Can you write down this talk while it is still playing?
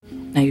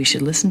Now you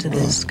should listen to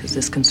this, because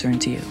this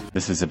concerns you.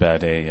 This is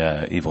about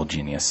a evil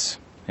genius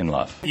in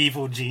love.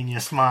 Evil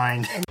genius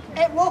mind.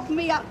 It woke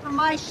me up from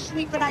my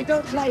sleep and I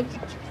don't like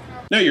it.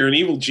 No, you're an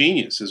evil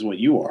genius is what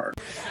you are.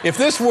 If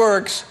this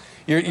works,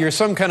 you're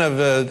some kind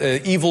of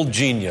evil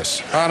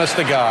genius, honest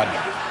to God.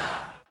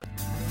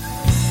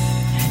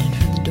 Headed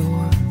for the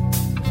door,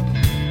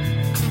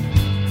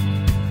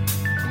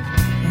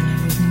 and I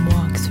wouldn't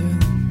walk through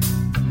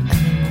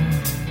anymore.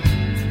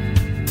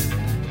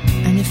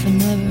 And if I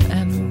never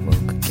ever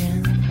woke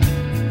again,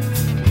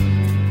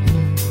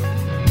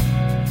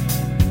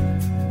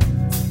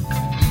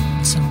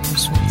 it's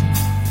almost worth it.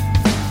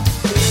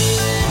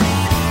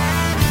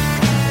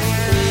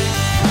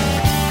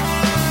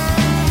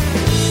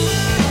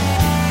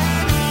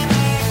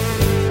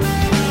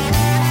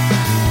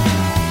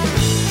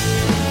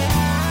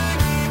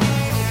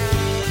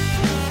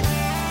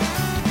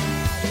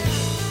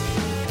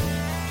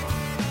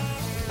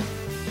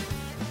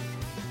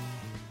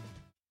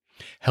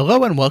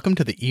 Hello and welcome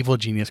to the Evil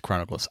Genius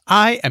Chronicles.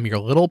 I am your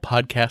little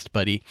podcast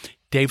buddy,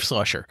 Dave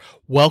Slusher.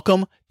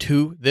 Welcome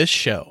to this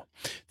show.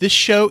 This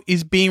show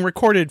is being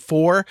recorded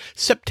for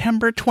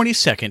September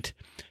 22nd,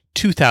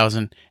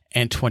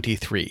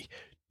 2023.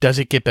 Does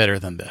it get better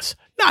than this?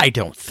 I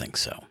don't think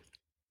so.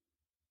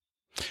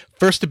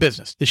 First to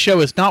business. The show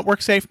is not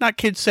work safe, not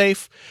kid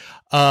safe.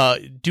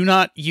 Do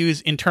not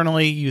use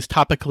internally, use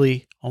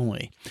topically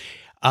only.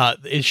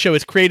 The show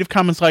is Creative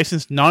Commons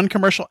licensed,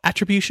 non-commercial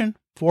attribution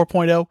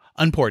 4.0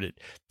 unported.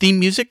 Theme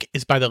music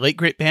is by the late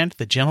great band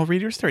The Gentle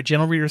Readers. They're at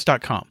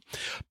gentlereaders.com.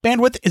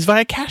 Bandwidth is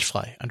via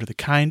Cashfly under the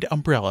kind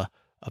umbrella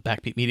of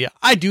Backbeat Media.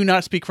 I do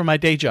not speak for my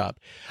day job.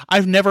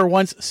 I've never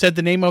once said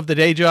the name of the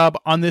day job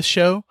on this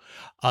show,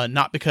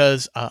 not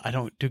because I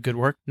don't do good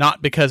work,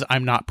 not because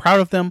I'm not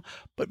proud of them,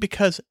 but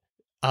because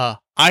I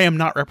am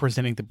not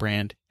representing the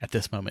brand at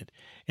this moment.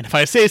 And if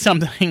I say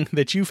something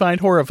that you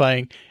find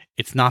horrifying,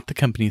 it's not the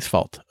company's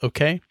fault,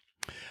 okay?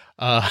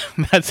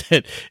 That's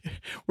it.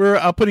 We're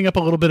putting up a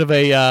little bit of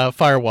a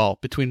firewall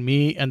between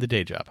me and the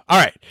day job. All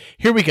right,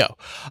 here we go.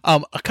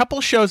 A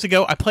couple shows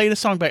ago, I played a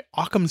song by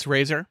Occam's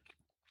Razor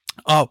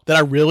that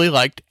I really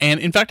liked. And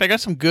in fact, I got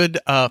some good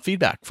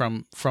feedback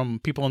from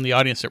people in the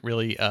audience that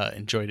really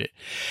enjoyed it.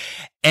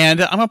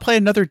 And I'm going to play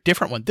another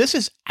different one. This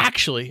is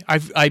actually,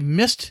 I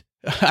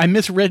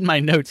misread my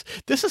notes.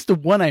 This is the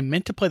one I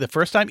meant to play the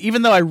first time.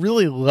 Even though I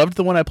really loved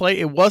the one I played,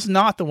 it was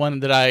not the one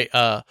that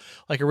I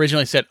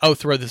originally said, oh,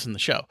 throw this in the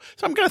show.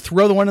 So I'm going to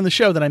throw the one in the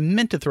show that I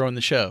meant to throw in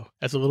the show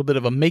as a little bit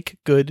of a make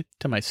good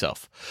to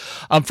myself.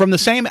 From the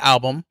same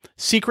album,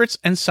 Secrets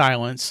and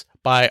Silence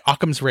by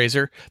Occam's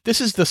Razor, this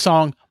is the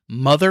song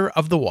Mother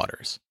of the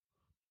Waters.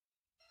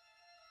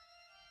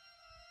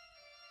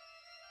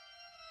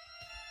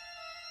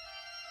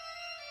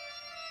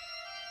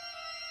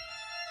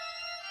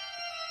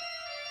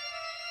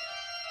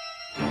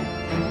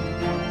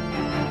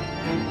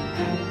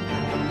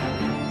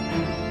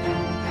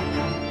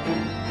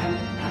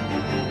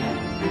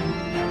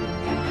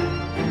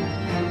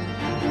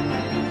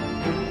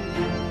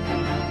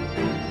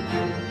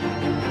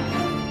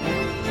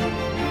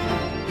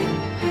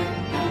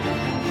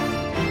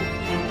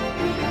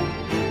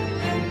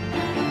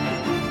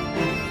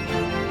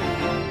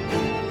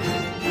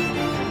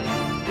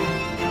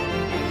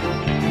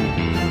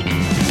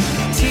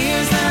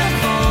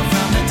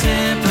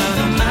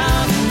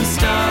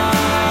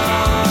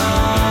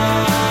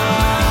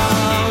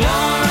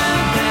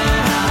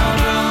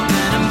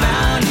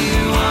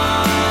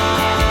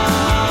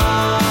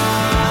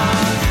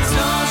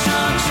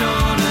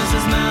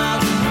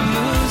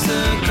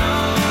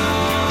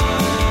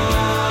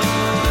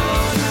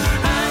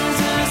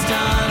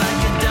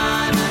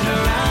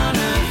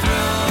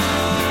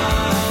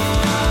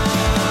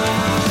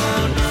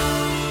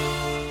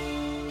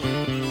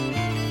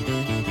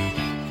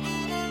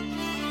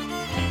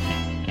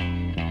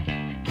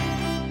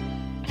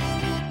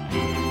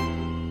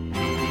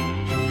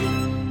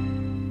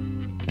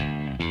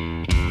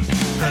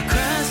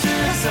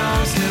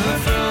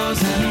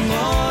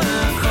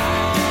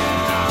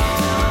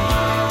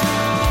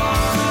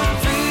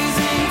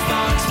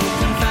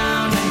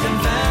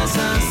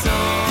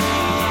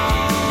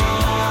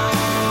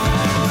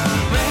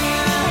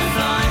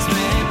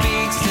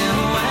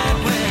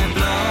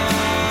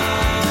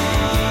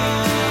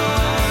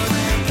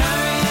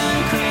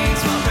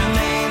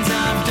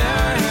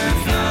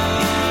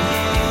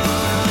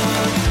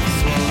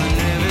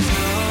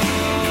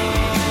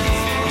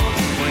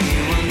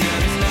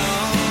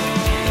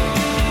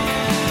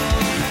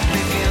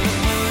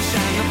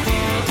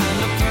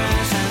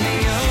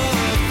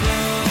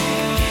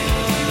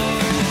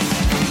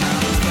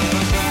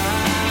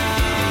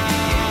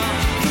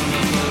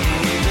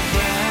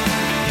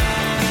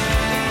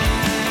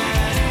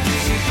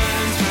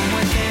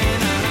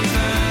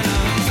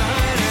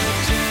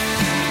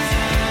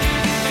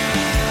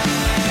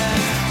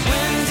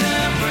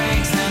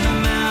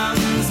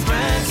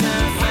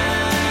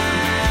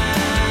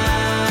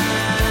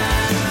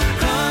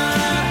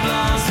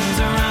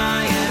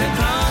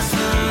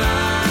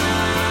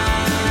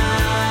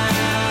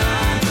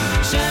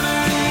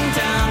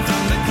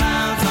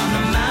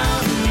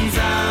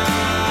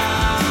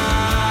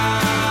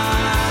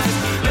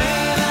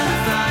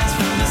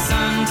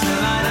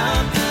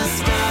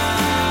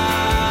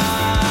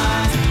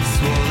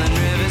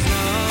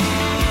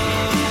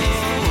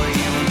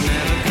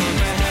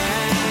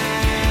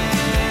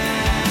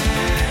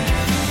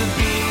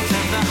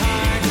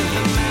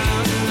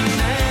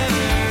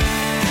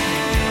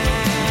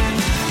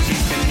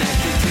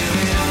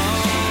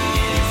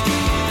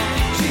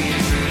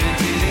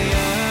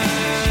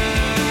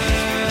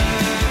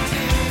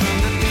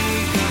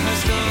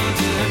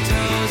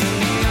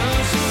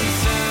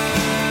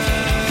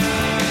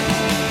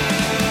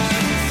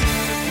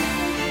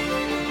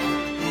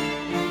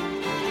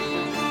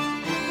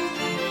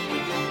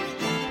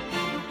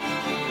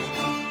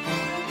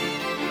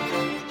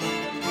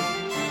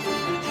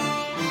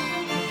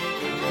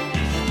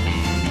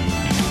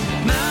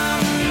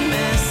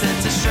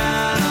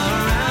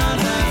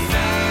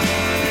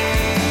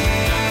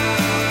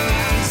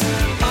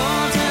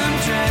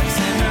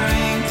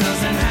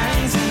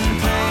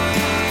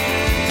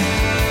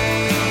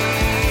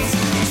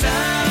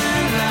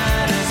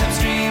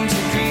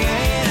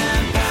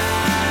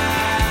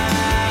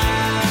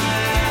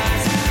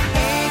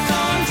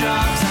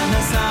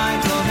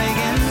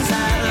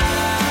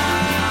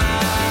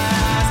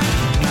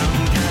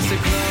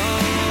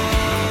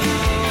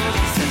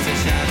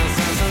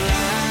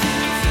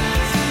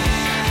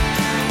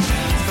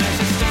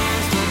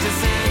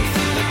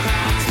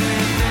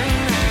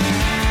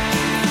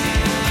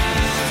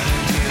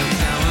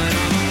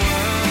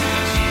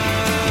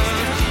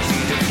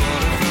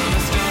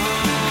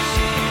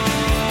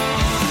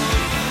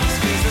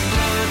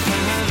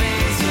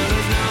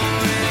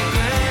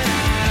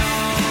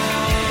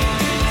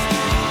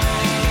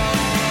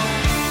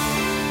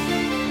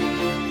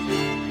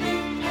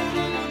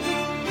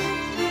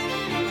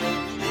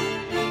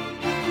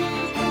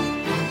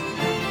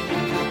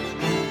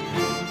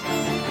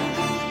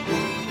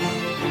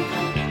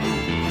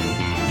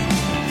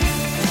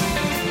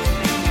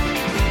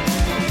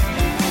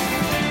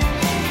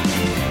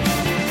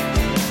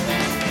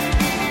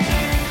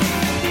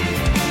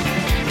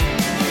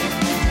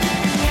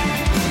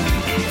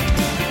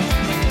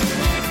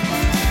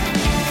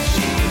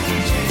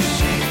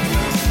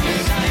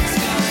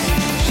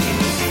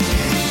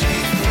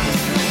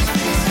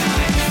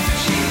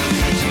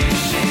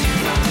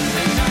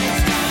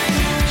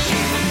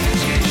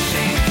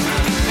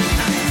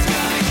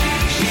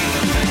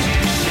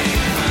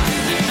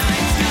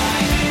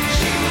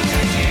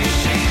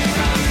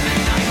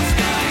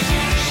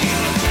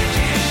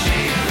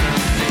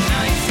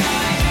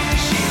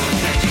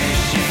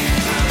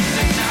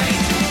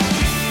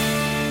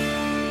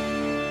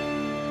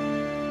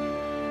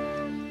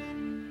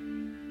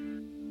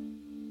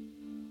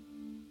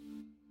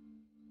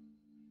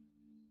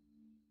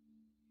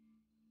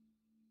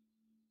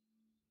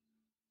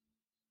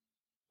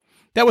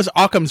 That was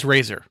Occam's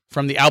Razor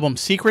from the album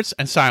Secrets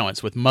and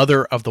Silence with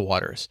Mother of the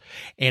Waters.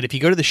 And if you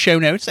go to the show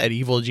notes at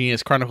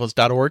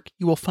evilgeniuschronicles.org,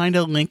 you will find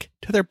a link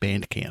to their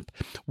Bandcamp.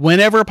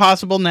 Whenever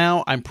possible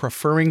now, I'm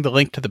preferring the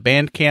link to the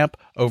Bandcamp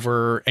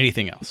over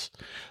anything else,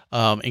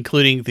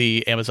 including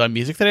the Amazon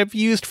Music that I've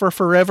used for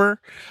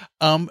forever,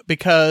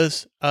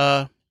 because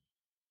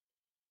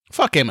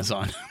fuck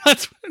Amazon.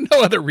 That's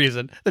no other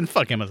reason than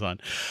fuck Amazon.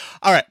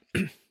 All right.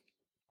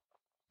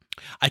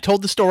 I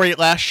told the story at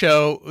last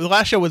show. The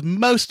last show was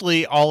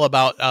mostly all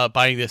about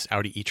buying this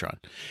Audi e-tron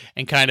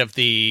and kind of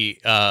the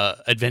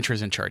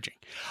adventures in charging.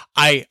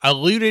 I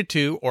alluded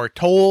to or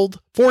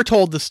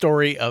foretold the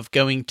story of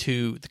going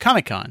to the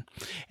Comic-Con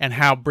and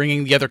how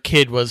bringing the other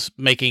kid was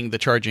making the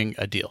charging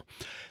a deal.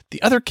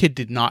 The other kid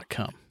did not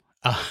come.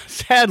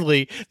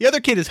 Sadly, the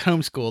other kid is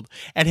homeschooled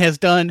and has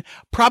done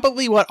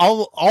probably what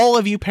all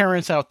of you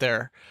parents out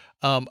there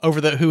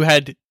who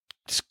had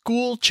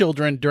school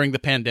children during the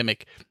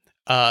pandemic.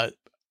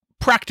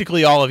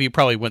 Practically all of you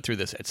probably went through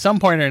this at some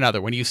point or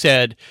another when you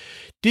said,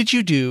 did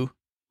you do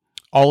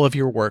all of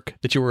your work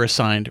that you were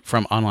assigned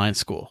from online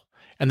school?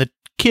 And the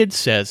kid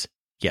says,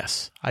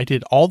 yes, I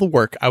did all the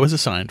work I was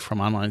assigned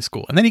from online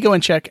school. And then you go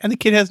and check, and the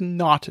kid has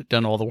not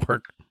done all the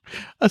work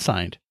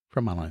assigned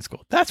from online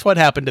school. That's what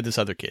happened to this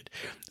other kid.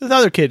 This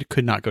other kid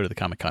could not go to the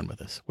Comic-Con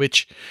with us,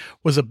 which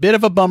was a bit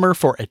of a bummer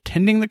for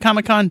attending the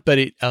Comic-Con, but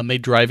it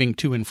made driving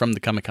to and from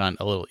the Comic-Con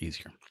a little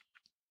easier.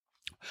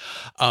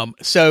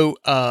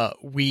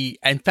 We,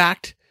 in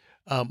fact,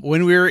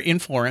 when we were in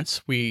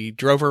Florence, we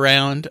drove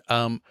around.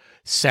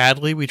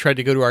 Sadly, we tried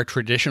to go to our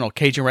traditional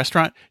Cajun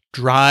restaurant,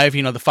 drive,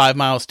 the 5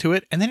 miles to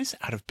it, and then it's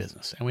out of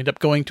business. And we ended up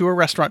going to a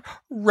restaurant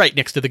right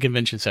next to the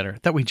convention center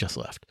that we just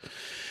left.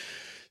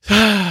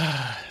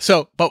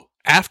 But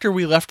after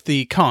we left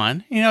the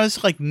con,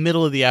 it's like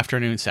middle of the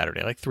afternoon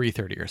Saturday, like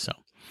 3:30 or so.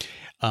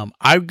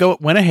 I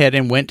went ahead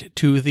and went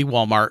to the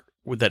Walmart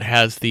that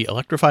has the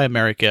Electrify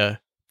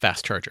America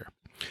fast charger.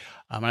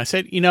 And I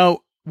said,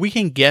 we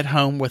can get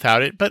home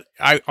without it, but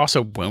I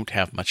also won't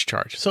have much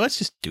charge. So let's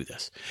just do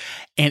this.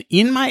 And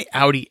in my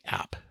Audi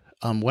app,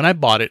 when I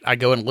bought it, I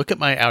go and look at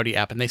my Audi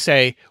app and they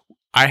say,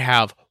 I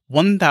have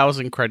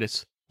 1,000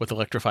 credits with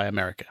Electrify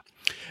America.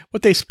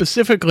 What they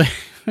specifically,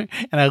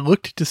 and I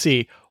looked to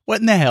see,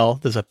 what in the hell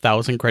does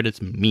 1,000 credits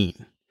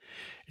mean?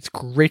 It's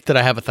great that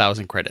I have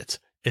 1,000 credits.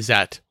 What is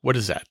that?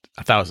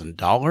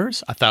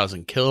 $1,000?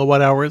 1,000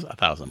 kilowatt hours?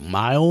 1,000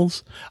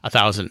 miles?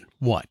 1,000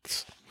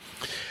 watts?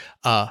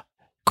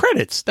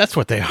 Credits. That's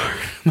what they are.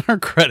 They're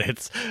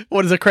credits.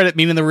 What does a credit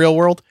mean in the real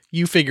world?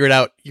 You figure it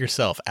out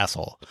yourself,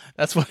 asshole.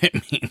 That's what it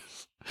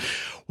means.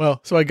 Well,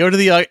 so I go to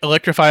the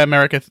Electrify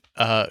America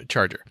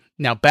charger.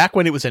 Now, back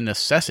when it was a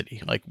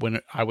necessity, like when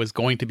I was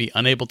going to be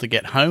unable to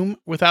get home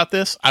without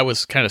this, I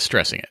was kind of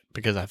stressing it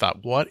because I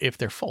thought, what if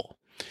they're full?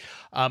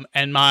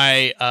 And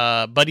my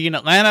buddy in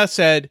Atlanta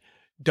said,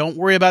 don't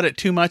worry about it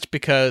too much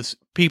because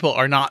people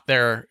are not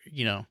there.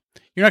 You're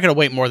not going to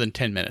wait more than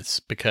 10 minutes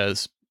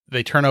because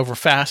they turn over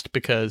fast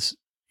because,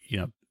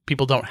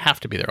 people don't have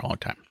to be there a long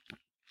time.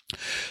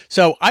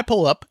 So I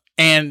pull up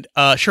and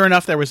sure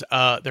enough, there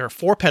are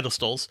 4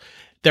 pedestals.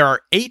 There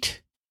are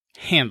 8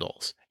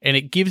 handles. And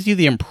it gives you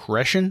the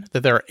impression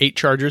that there are 8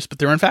 chargers, but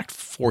there are in fact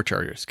 4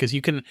 chargers because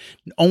you can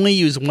only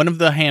use one of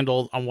the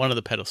handles on one of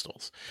the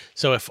pedestals.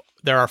 So if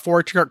there are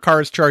 4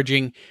 cars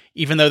charging,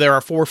 even though there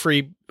are 4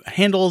 free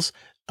handles,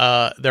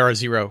 there are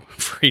 0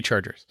 free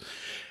chargers.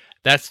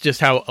 That's just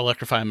how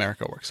Electrify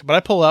America works. But I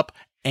pull up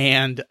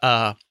and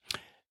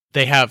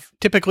they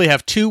typically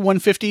have 2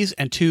 150s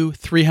and 2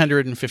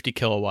 350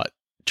 kilowatt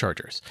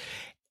chargers.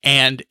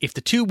 And if the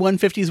 2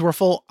 150s were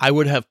full, I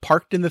would have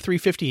parked in the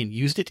 350 and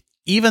used it,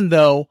 even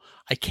though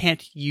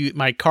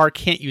my car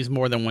can't use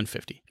more than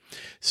 150.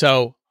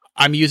 So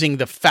I'm using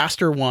the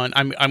faster one.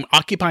 I'm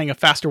occupying a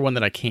faster one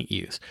that I can't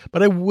use,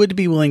 but I would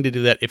be willing to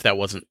do that if that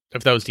was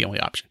the only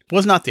option. It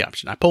was not the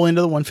option. I pull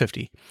into the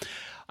 150.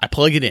 I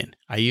plug it in.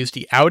 I use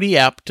the Audi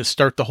app to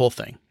start the whole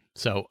thing.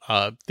 So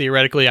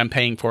theoretically, I'm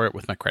paying for it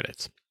with my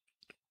credits.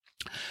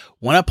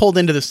 When I pulled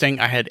into this thing,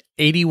 I had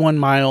 81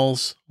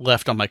 miles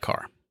left on my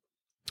car.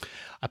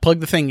 I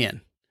plug the thing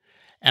in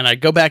and I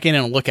go back in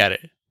and look at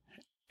it.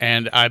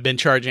 And I've been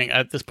charging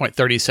at this point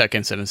 30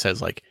 seconds and it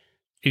says like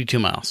 82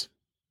 miles,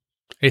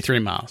 83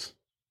 miles,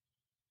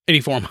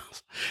 84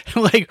 miles.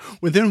 And like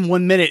within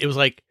 1 minute, it was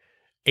like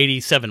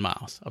 87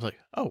 miles. I was like,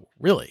 oh,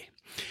 really?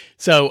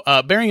 So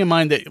bearing in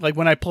mind that like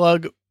when I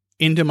plug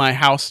into my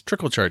house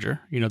trickle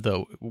charger,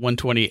 the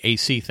 120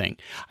 AC thing,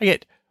 I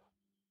get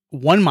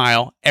 1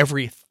 mile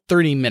every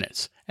 30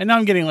 minutes. And now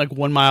I'm getting like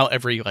 1 mile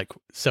every like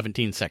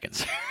 17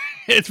 seconds.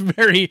 It's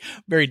very,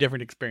 very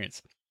different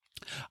experience.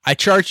 I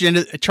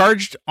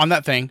charged on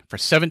that thing for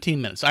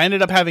 17 minutes. I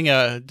ended up having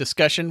a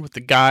discussion with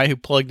the guy who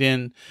plugged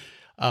in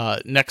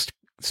next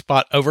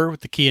spot over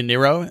with the Kia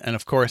Niro. And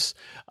of course,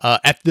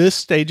 at this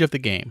stage of the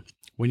game,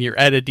 when you're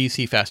at a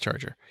DC fast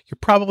charger, you're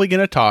probably going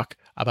to talk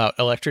about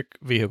electric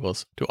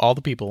vehicles to all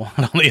the people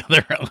on all the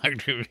other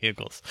electric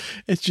vehicles.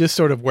 It's just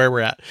sort of where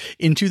we're at.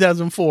 In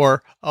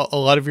 2004, a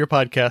lot of your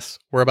podcasts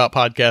were about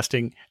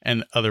podcasting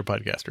and other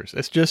podcasters.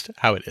 It's just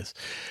how it is.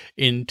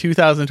 In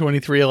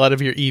 2023, a lot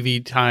of your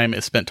EV time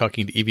is spent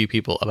talking to EV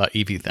people about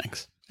EV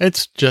things.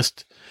 It's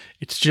just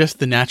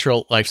the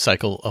natural life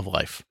cycle of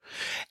life.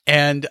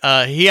 And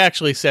he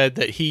actually said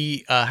that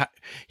he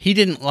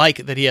didn't like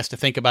that he has to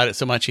think about it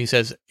so much. He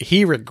says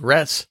he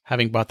regrets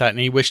having bought that, and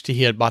he wished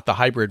he had bought the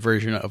hybrid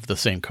version of the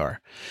same car.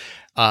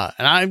 And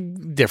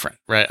I'm different,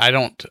 right?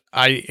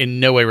 I in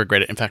no way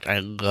regret it. In fact,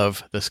 I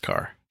love this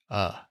car,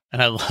 and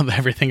I love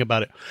everything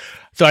about it.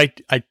 So I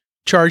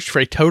charged for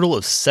a total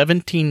of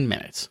 17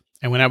 minutes.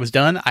 And when I was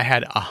done, I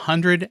had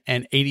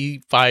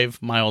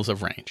 185 miles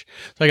of range.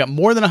 So I got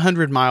more than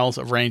 100 miles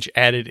of range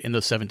added in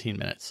those 17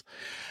 minutes.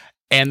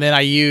 And then I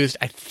used,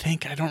 I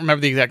don't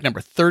remember the exact number,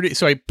 30.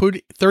 So I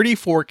put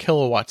 34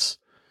 kilowatts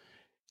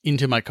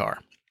into my car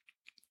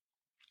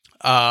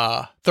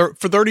for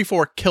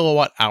 34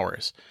 kilowatt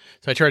hours.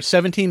 So I charged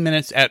 17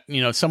 minutes at,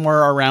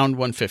 somewhere around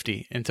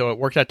 150. And so it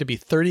worked out to be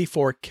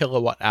 34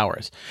 kilowatt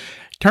hours.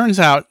 Turns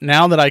out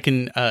now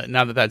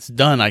that that's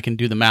done, I can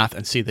do the math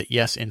and see that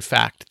yes, in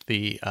fact,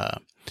 the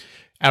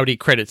Audi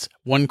credits,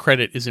 one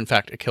credit is in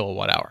fact a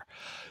kilowatt hour.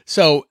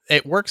 So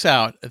it works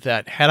out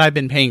that had I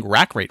been paying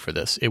rack rate for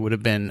this, it would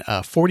have been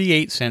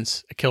 48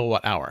 cents a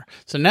kilowatt hour.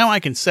 So now I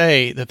can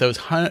say that those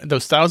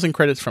 1,000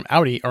 credits from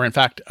Audi are in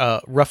fact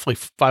roughly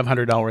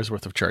 $500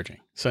 worth of charging.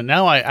 So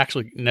now I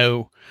actually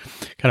know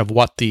kind of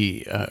what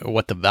the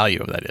value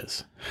of that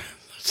is.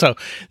 So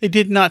they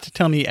did not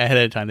tell me ahead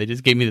of time. They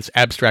just gave me this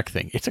abstract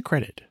thing. It's a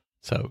credit.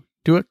 So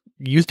do it.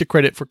 Use the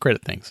credit for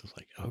credit things. I was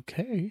like,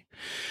 okay.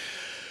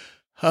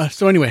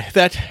 So anyway,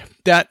 that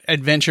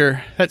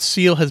adventure, that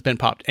seal has been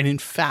popped. And in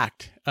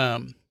fact,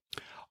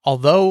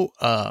 although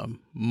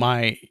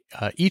my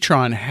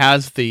e-tron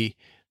has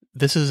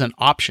this is an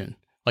option.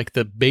 Like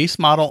the base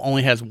model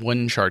only has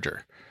one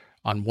charger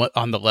on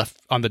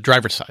the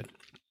driver's side.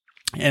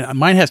 And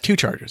mine has two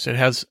chargers. It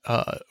has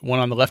one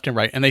on the left and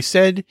right. And they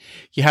said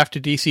you have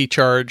to DC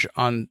charge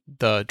on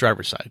the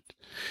driver's side.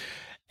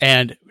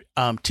 And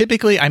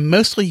typically, I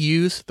mostly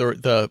use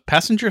the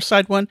passenger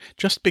side one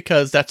just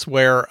because that's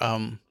where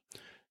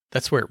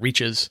it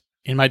reaches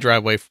in my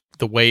driveway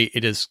the way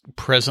it is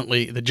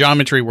presently. The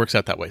geometry works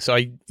out that way. So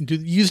I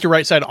use the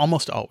right side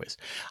almost always.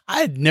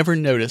 I had never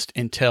noticed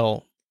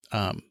until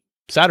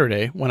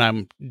Saturday when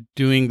I'm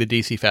doing the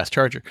DC fast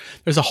charger.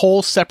 There's a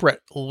whole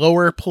separate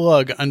lower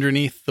plug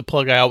underneath the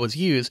plug I always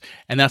use,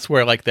 and that's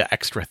where like the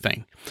extra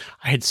thing.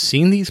 I had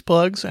seen these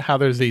plugs, how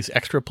there's these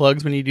extra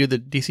plugs when you do the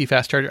DC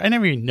fast charger. I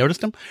never even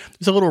noticed them.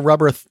 There's a little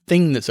rubber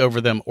thing that's over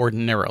them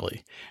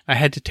ordinarily. I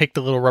had to take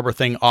the little rubber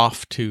thing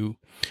off to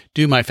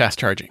do my fast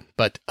charging.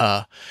 But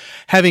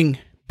having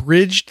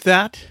bridged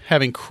that,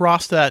 having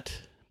crossed that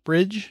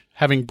bridge,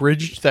 having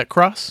bridged that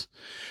cross,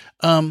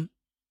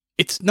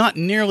 it's not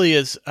nearly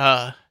as,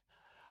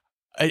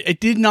 it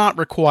did not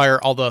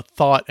require all the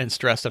thought and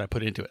stress that I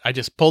put into it. I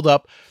just pulled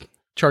up,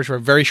 charged for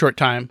a very short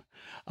time.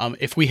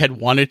 If we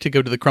had wanted to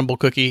go to the Crumble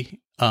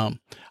Cookie, I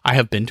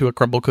have been to a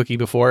Crumble Cookie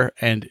before,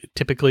 and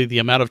typically the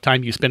amount of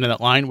time you spend in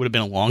that line would have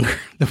been longer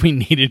than we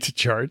needed to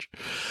charge.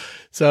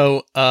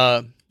 So,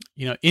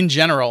 in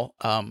general,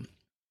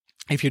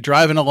 if you're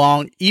driving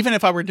along, even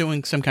if I were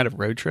doing some kind of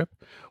road trip,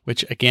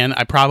 which again,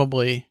 I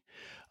probably...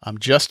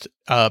 just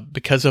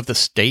because of the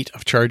state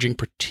of charging,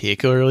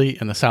 particularly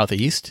in the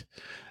Southeast,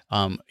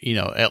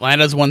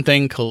 Atlanta's one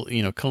thing,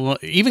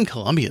 even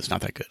Columbia is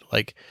not that good.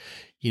 Like,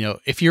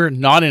 if you're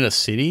not in a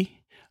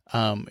city,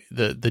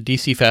 the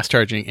DC fast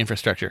charging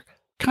infrastructure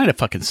kind of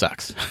fucking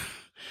sucks.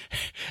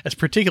 As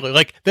particularly,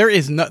 like there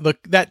is not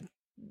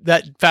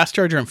that fast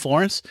charger in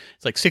Florence,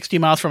 it's like 60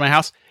 miles from my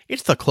house.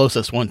 It's the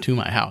closest one to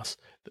my house.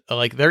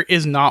 Like there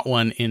is not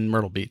one in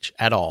Myrtle Beach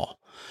at all.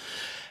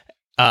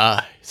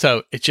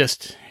 So it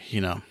just,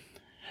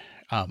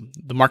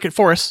 the market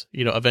force,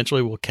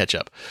 eventually will catch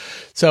up.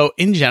 So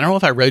in general,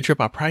 if I road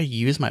trip, I'll probably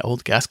use my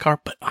old gas car.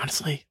 But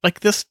honestly, like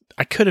this,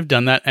 I could have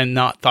done that and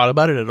not thought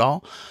about it at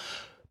all.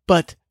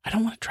 But I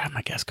don't want to drive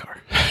my gas car.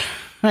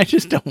 I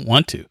just don't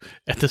want to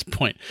at this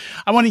point.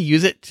 I want to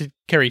use it to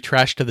carry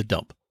trash to the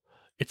dump.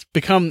 It's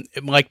become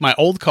like my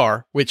old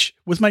car, which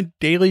was my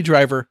daily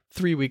driver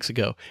 3 weeks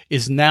ago,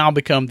 is now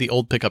become the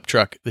old pickup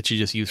truck that you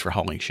just use for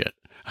hauling shit.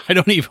 I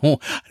don't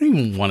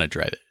even want to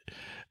drive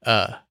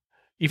it.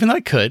 Even though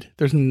I could,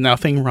 there's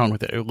nothing wrong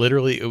with it.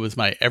 It was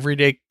my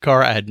everyday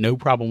car. I had no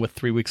problem with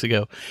 3 weeks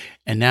ago.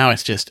 And now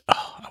it's just,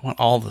 I want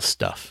all the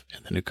stuff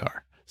in the new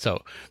car.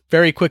 So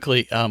very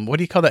quickly, what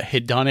do you call that?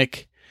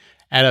 Hedonic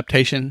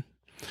adaptation?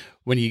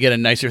 When you get a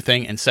nicer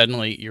thing and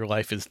suddenly your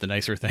life is the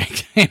nicer thing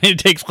and it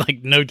takes like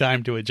no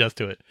time to adjust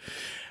to it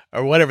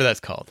or whatever that's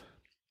called.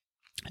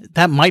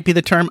 That might be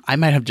the term. I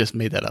might have just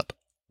made that up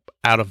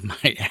out of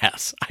my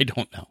ass. I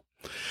don't know.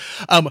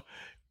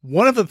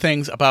 One of the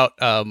things about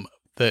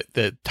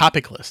the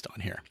topic list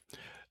on here,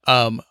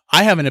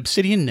 I have an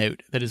Obsidian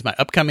note that is my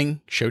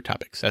upcoming show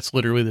topics. That's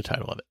literally the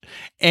title of it.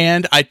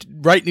 And I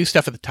write new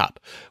stuff at the top.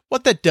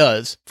 What that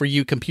does for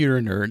you computer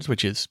nerds,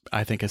 which is,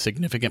 I think, a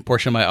significant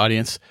portion of my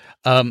audience,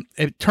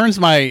 it turns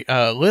my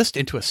list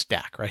into a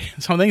stack, right?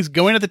 So things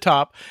go in at the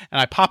top, and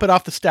I pop it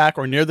off the stack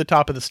or near the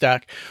top of the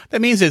stack.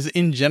 That means is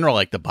in general,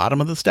 like the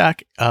bottom of the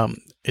stack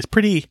is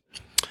pretty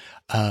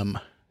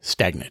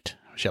stagnant,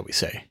 shall we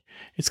say.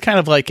 It's kind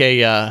of like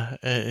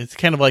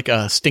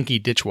a stinky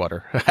ditch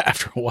water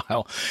after a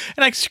while.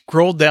 And I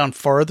scrolled down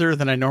farther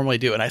than I normally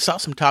do, and I saw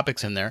some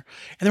topics in there,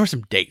 and there were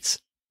some dates.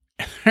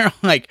 And they're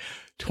like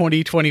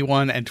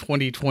 2021 and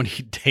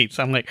 2020 dates.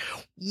 I'm like,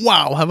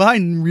 wow, have I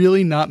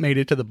really not made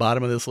it to the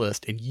bottom of this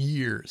list in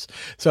years?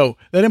 So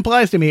that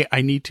implies to me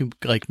I need to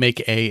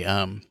make a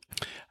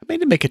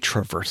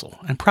traversal.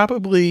 And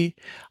probably,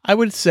 I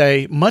would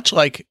say, much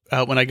like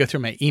when I go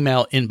through my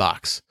email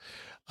inbox,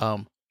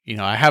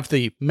 I have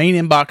the main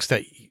inbox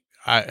that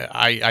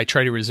I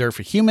try to reserve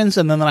for humans,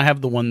 and then I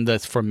have the one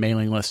that's for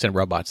mailing lists and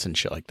robots and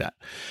shit like that.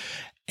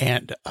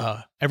 And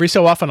every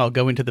so often, I'll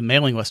go into the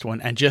mailing list one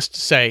and just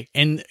say,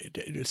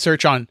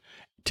 search on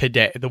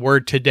today, the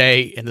word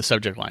today in the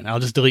subject line. I'll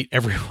just delete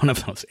every one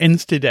of those.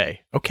 Ends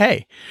today.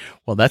 Okay.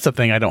 Well, that's a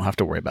thing I don't have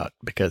to worry about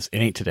because it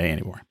ain't today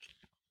anymore.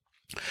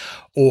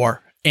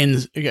 Or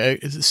ends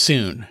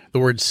soon, the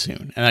word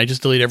soon. And I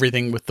just delete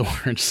everything with the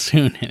word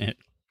soon in it.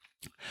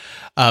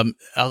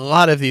 A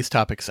lot of these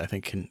topics, I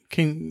think,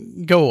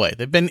 can go away.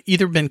 They've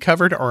either been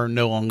covered or are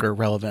no longer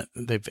relevant.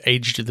 They've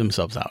aged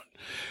themselves out.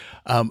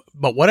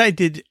 But what I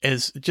did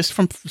is just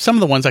from some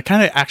of the ones, I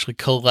kind of actually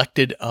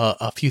collected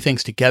a few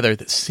things together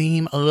that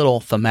seem a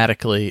little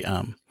thematically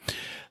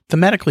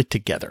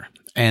together.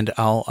 And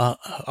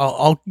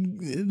I'll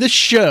this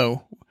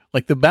show,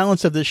 like the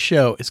balance of this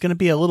show, is going to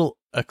be a little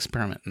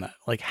experiment in that.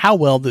 Like, how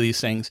well do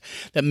these things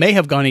that may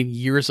have gone in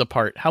years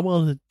apart, how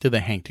well do they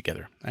hang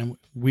together? And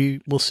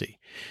we will see.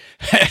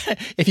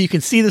 If you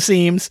can see the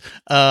seams,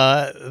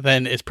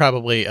 then it's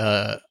probably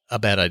a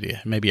bad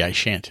idea. Maybe I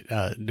shan't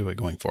do it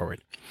going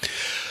forward.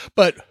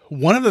 But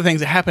one of the things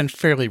that happened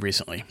fairly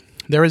recently,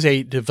 there is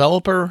a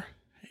developer.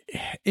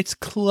 It's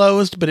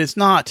closed, but it's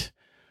not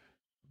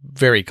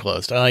very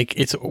closed.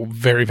 It's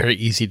very, very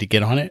easy to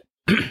get on it.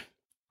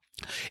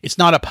 It's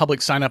not a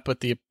public sign up,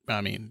 but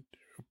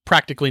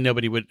practically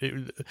nobody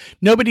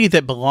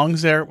that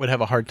belongs there would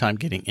have a hard time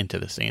getting into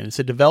this thing. And it's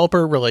a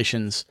developer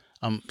relations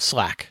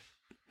Slack.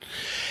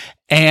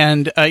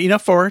 And,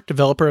 for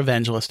developer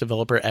evangelists,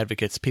 developer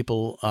advocates,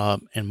 people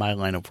in my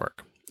line of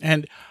work.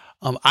 And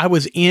I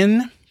was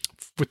in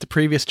with the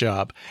previous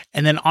job.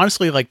 And then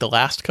honestly, like the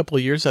last couple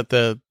of years at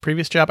the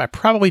previous job, I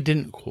probably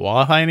didn't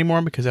qualify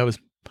anymore because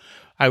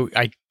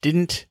I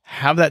didn't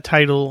have that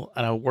title,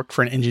 and I worked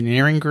for an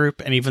engineering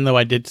group. And even though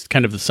I did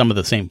kind of some of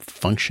the same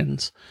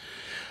functions,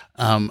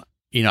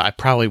 I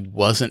probably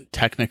wasn't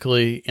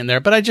technically in there,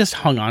 but I just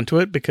hung on to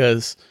it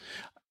because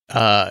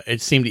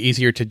it seemed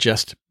easier to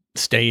just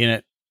stay in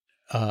it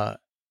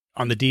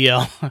on the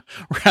DL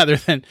rather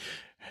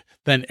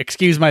than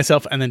excuse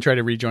myself and then try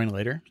to rejoin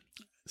later.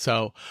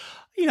 So,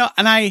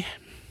 and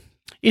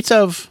it's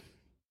of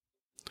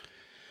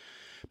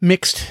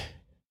mixed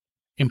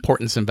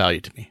importance and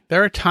value to me.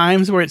 There are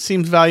times where it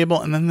seems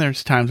valuable, and then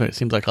there's times where it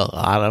seems like a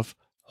lot of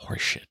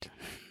horseshit.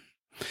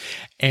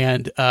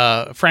 And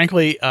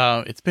frankly,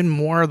 it's been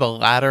more of the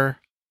latter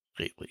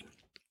lately.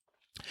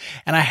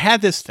 And I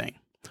had this thing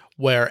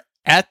where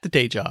at the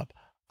day job,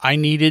 I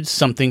needed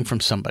something from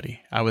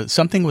somebody.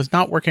 Something was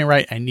not working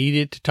right. I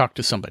needed to talk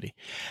to somebody.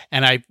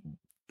 And I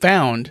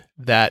found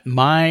that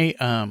my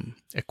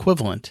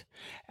equivalent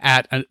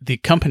at the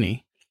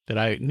company that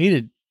I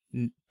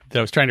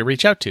was trying to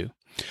reach out to,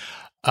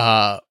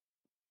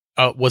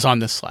 was on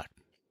this Slack.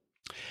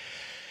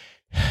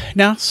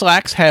 Now,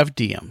 Slacks have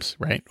DMs,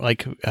 right?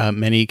 Like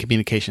many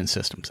communication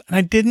systems. And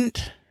I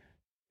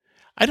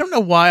don't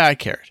know why I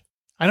cared.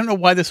 I don't know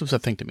why this was a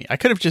thing to me. I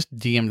could have just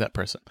DM'd that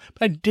person,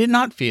 but I did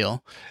not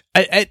feel,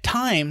 at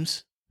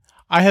times,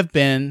 I have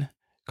been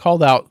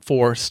called out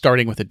for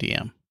starting with a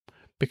DM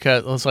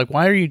because I was like,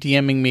 why are you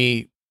DMing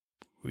me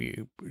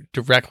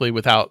directly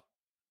without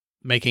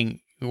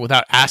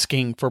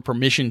asking for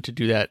permission to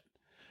do that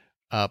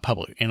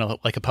public,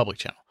 like a public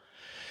channel?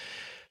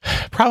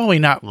 Probably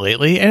not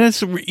lately. And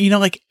it's,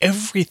 like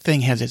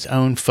everything has its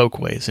own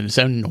folkways and its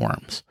own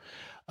norms.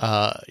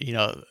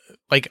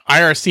 Like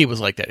IRC was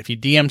like that. If you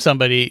DM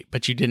somebody,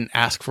 but you didn't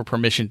ask for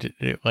permission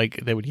to,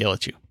 they would yell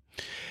at you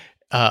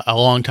a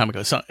long time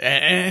ago. So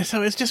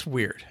it's just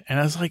weird. And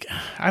I was like,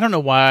 I don't know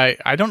why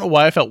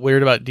I felt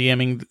weird about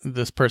DMing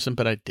this person,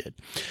 but I did.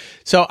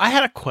 So I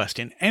had a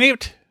question, and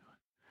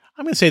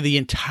I'm going to say the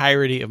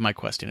entirety of my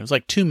question. It was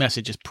like 2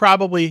 messages,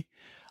 probably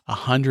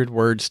 100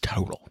 words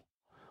total.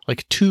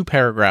 Like 2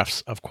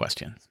 paragraphs of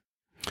questions.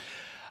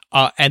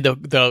 And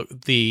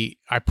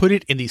I put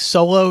it in the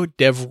solo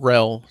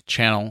DevRel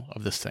channel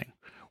of this thing,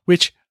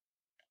 which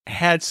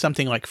had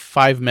something like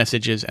 5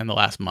 messages in the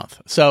last month.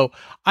 So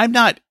I'm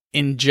not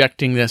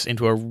injecting this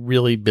into a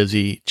really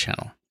busy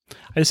channel.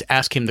 I just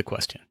ask him the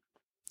question.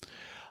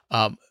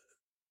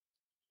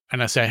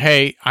 and I say,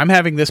 hey, I'm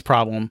having this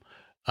problem.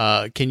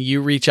 Can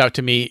you reach out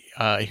to me?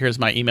 Here's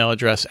my email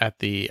address at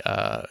the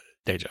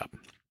day job.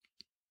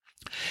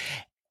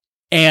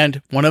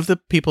 And one of the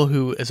people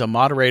who is a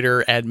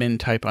moderator, admin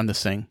type on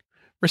this thing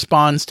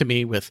responds to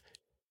me with,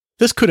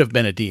 this could have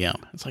been a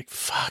DM. It's like,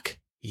 fuck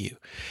you.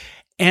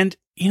 And,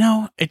 you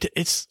know,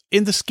 it's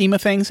in the scheme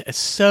of things, it's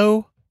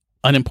so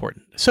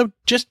unimportant. So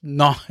just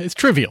not, it's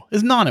trivial.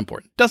 It's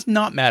non-important. Does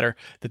not matter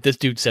that this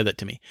dude said that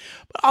to me.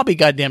 But I'll be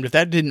goddamned if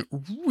that didn't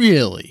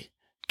really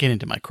get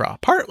into my craw.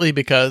 Partly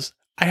because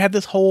I had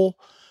this whole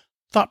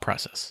thought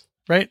process,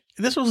 right?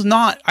 This was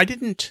not, I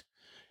didn't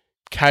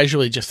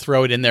casually just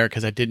throw it in there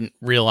because I didn't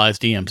realize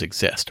DMs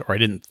exist or I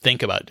didn't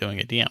think about doing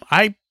a DM.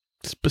 I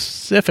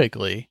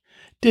specifically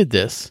did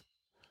this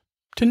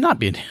to not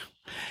be a DM.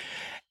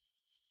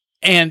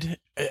 And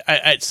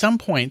at some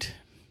point,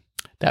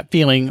 that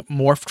feeling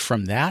morphed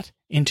from that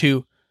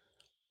into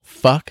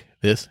fuck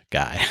this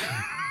guy.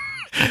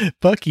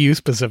 Fuck you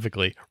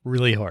specifically,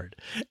 really hard.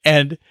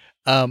 And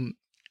now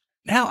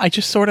I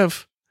just sort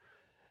of,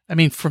 I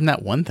mean, from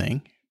that one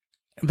thing,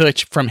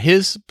 which from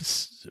his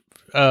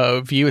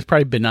view is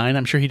probably benign.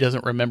 I'm sure he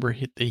doesn't remember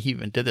that he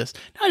even did this.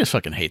 Now I just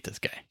fucking hate this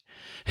guy.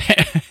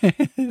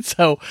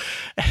 So,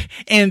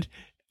 and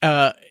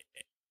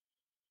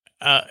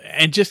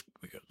just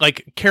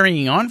like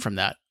carrying on from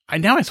that,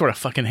 I sort of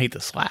fucking hate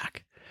the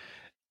Slack.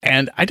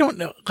 And I don't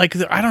know, like,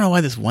 I don't know why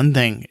this one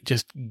thing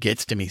just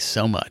gets to me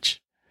so much.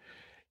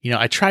 You know,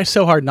 I try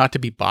so hard not to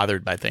be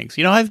bothered by things.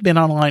 You know, I've been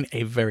online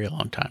a very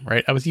long time,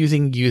 right? I was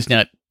using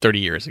Usenet 30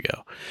 years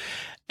ago.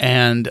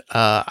 And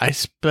I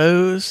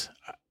suppose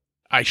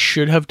I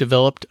should have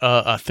developed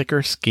a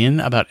thicker skin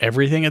about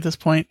everything at this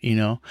point, you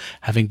know,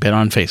 having been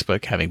on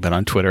Facebook, having been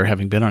on Twitter,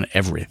 having been on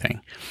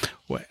everything,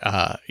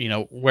 you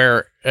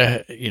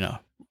know,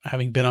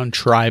 having been on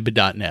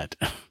tribe.net.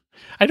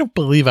 I don't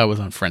believe I was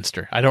on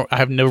Friendster. I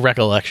have no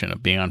recollection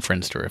of being on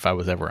Friendster if I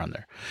was ever on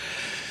there.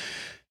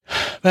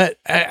 But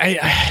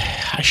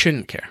I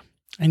shouldn't care.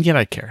 And yet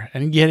I care.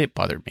 And yet it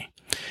bothered me.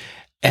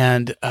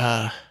 And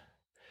all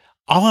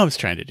I was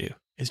trying to do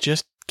is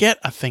just get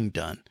a thing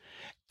done.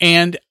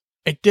 And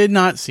it did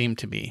not seem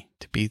to me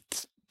to be,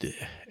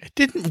 it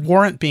didn't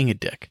warrant being a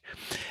dick.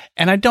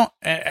 And I don't,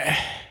 and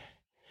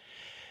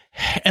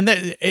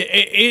that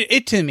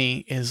it to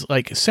me is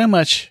like so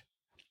much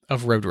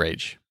of road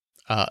rage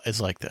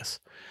is like this,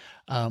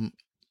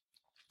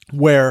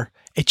 where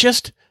it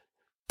just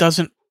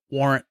doesn't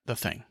warrant the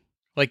thing.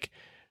 Like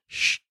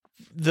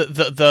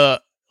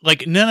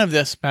like none of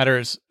this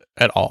matters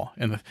at all.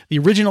 And the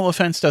original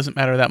offense doesn't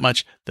matter that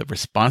much. The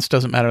response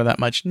doesn't matter that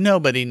much.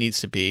 Nobody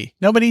needs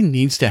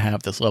to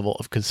have this level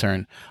of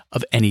concern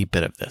of any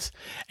bit of this.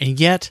 And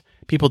yet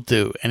people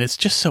do. And it's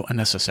just so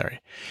unnecessary.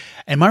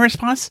 And my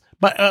response,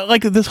 but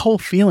like this whole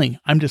feeling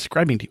I'm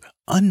describing to you,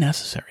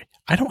 unnecessary.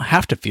 I don't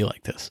have to feel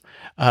like this.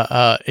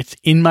 It's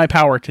in my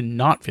power to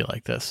not feel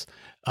like this.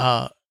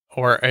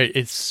 Or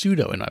it's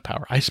pseudo in my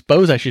power. I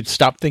suppose I should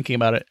stop thinking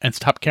about it and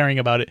stop caring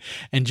about it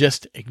and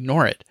just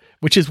ignore it,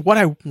 which is what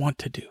I want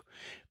to do.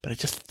 But I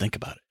just think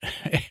about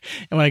it.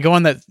 And when I go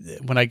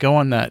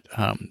on that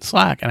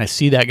Slack and I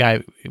see that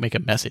guy make a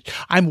message,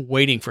 I'm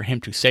waiting for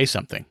him to say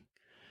something.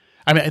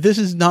 I mean,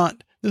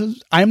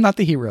 I am not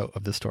the hero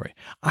of this story.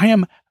 I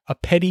am a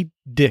petty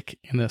dick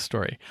in this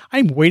story.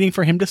 I'm waiting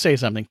for him to say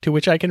something to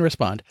which I can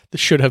respond.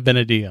 This should have been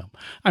a DM.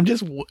 I'm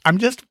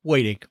just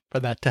waiting for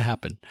that to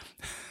happen.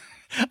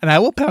 And I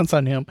will pounce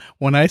on him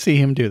when I see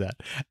him do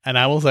that. And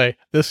I will say,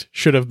 this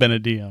should have been a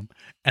DM.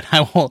 And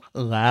I will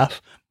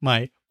laugh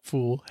my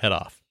fool head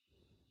off.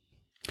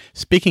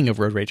 Speaking of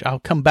road rage, I'll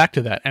come back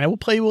to that. And I will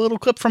play you a little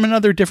clip from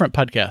another different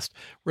podcast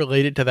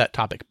related to that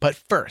topic. But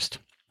first,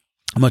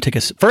 I'm going to take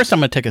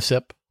a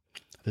sip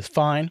of this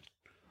fine,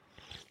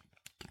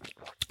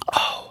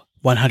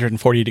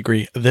 140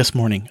 degree this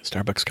morning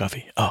Starbucks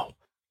coffee.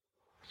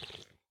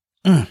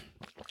 That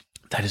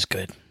is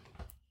good.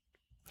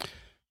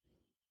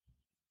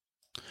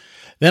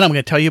 Then I'm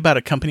going to tell you about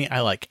a company I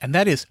like, and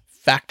that is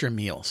Factor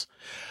Meals.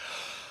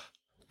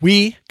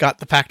 We got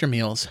the Factor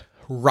Meals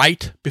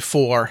right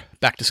before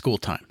back to school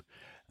time.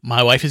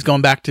 My wife is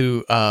going back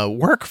to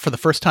work for the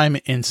first time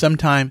in some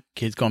time.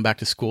 Kids going back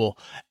to school.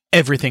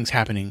 Everything's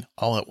happening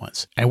all at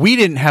once. And we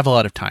didn't have a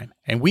lot of time,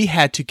 and we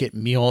had to get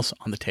meals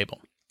on the table.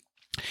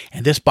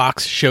 And this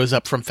box shows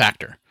up from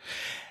Factor.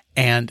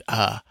 And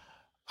I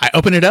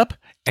open it up,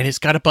 and it's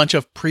got a bunch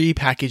of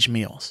pre-packaged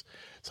meals.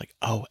 It's like,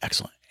 oh,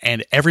 excellent.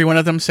 And every one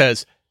of them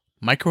says,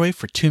 microwave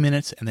for 2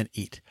 minutes and then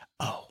eat.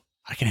 Oh,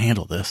 I can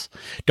handle this.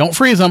 Don't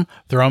freeze them.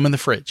 Throw them in the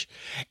fridge.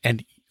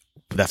 And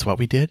that's what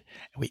we did.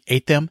 We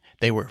ate them.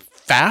 They were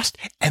fast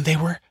and they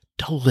were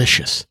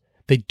delicious.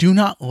 They do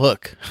not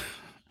look,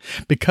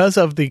 because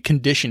of the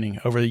conditioning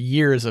over the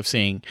years of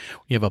seeing,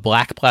 you have a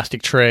black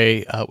plastic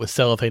tray with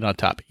cellophane on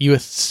top. You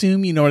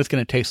assume you know what it's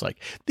going to taste like.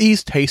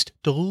 These taste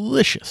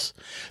delicious.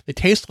 They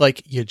taste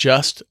like you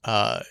just,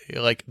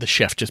 like the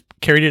chef just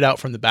carried it out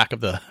from the back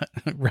of the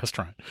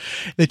restaurant.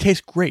 They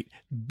taste great.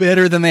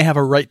 better than they have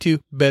a right to,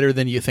 better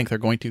than you think they're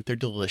going to. They're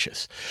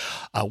delicious.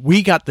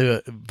 We got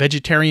the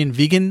vegetarian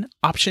vegan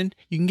option.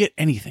 You can get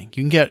anything.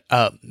 You can get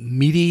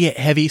meaty,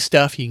 heavy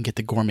stuff. You can get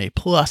the gourmet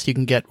plus. You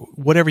can get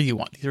whatever you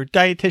want. These are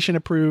dietitian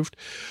approved.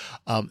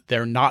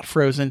 They're not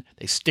frozen.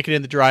 They stick it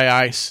in the dry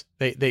ice.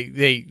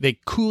 They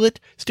cool it,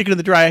 stick it in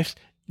the dry ice.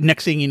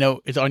 Next thing you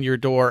know, it's on your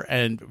door,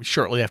 and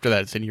shortly after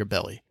that, it's in your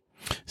belly.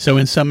 So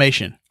in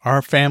summation,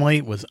 our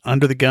family was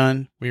under the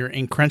gun. We were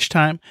in crunch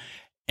time,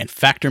 and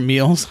Factor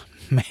Meals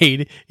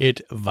made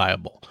it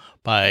viable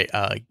by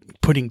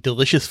putting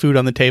delicious food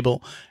on the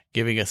table,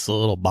 giving us the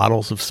little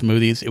bottles of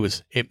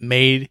smoothies. It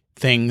made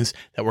things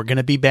that were going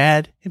to be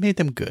bad, it made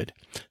them good.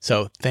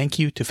 So thank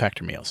you to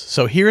Factor Meals.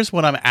 So here's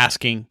what I'm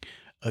asking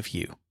of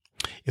you.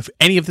 If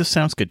any of this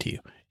sounds good to you,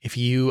 if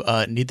you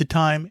need the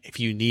time, if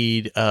you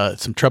need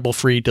some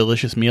trouble-free,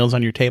 delicious meals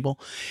on your table,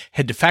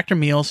 head to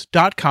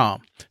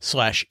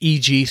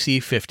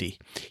factormeals.com/EGC50.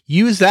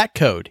 Use that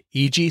code,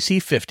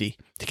 EGC50,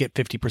 to get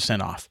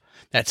 50% off.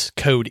 That's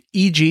code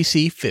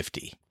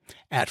EGC50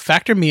 at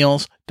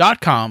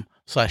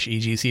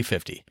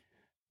factormeals.com/EGC50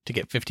 to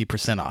get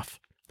 50% off.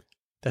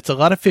 That's a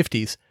lot of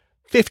 50s.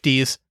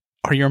 50s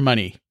are your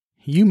money.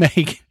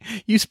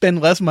 You spend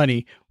less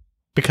money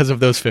because of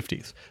those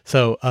 50s.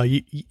 So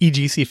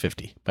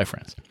EGC50, my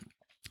friends.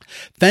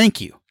 Thank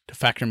you to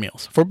Factor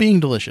Meals for being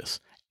delicious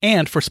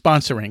and for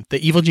sponsoring the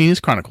Evil Genius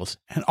Chronicles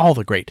and all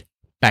the great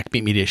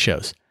Backbeat Media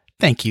shows.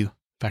 Thank you,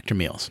 Factor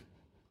Meals.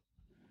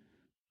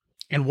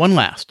 And one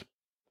last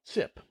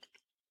sip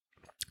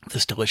of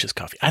this delicious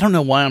coffee. I don't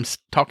know why I'm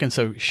talking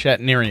so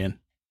Shatnerian.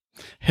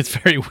 It's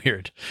very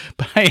weird,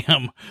 but I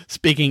am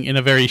speaking in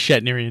a very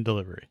Shatnerian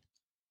delivery.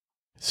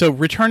 So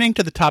returning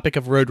to the topic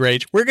of road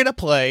rage, we're going to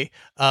play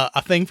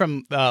a thing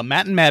from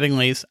Matt and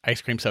Mattingly's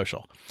Ice Cream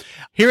Social.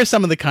 Here is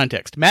some of the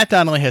context. Matt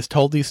Donnelly has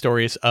told these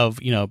stories of,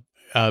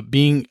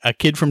 being a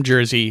kid from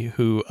Jersey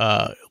who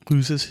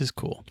loses his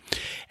cool.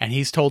 And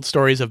he's told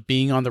stories of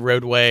being on the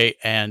roadway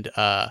and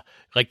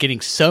getting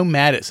so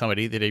mad at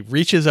somebody that he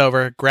reaches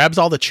over, grabs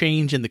all the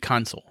change in the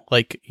console.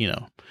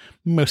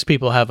 Most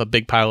people have a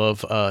big pile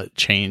of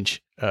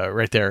change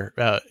right there,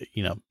 to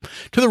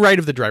the right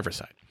of the driver's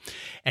side.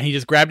 And he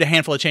just grabbed a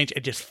handful of change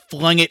and just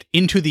flung it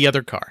into the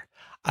other car.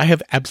 I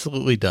have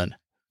absolutely done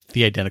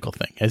the identical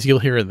thing, as you'll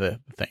hear in the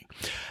thing.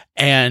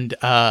 And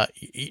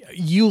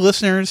you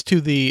listeners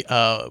to the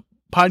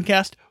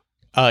podcast,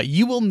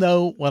 you will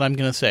know what I'm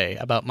going to say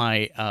about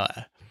my...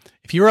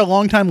 if you're a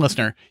longtime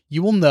listener,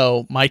 you will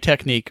know my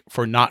technique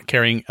for not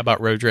caring about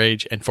road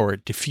rage and for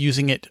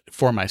diffusing it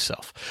for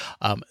myself.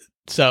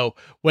 So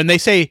when they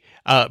say,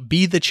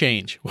 be the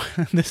change,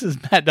 this is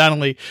Matt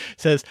Donnelly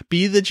says,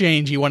 be the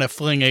change you want to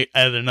fling at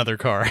another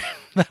car.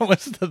 That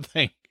was the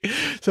thing.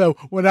 So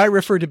when I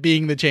refer to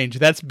being the change,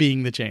 that's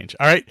being the change.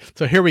 All right.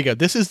 So here we go.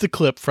 This is the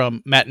clip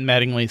from Matt and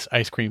Mattingly's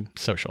Ice Cream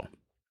Social.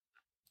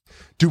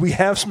 Do we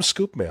have some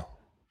scoop mail?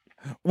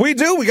 We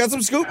do. We got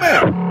some scoop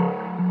mail.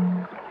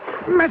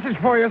 Message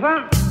for you,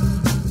 son.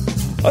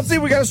 Let's see.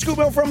 We got a scoop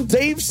mail from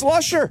Dave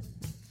Slusher.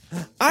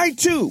 I,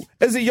 too,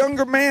 as a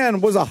younger man,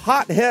 was a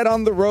hothead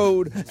on the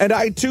road, and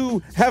I,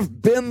 too,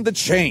 have been the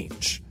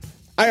change.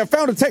 I have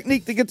found a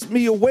technique that gets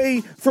me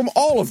away from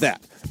all of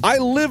that. I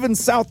live in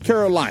South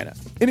Carolina.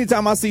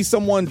 Anytime I see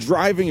someone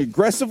driving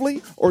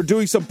aggressively or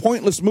doing some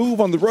pointless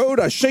move on the road,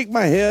 I shake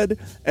my head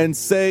and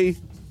say,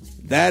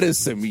 that is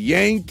some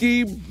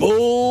Yankee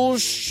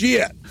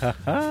bullshit.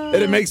 And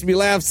it makes me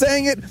laugh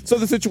saying it, so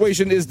the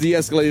situation is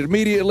de-escalated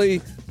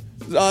immediately.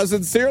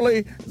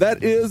 Sincerely,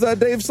 that is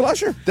Dave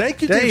Slusher.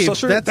 Thank you, Dave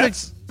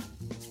Slusher.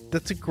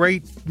 That's a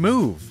great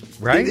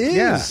move, right? It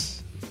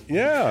is.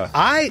 Yeah.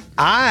 I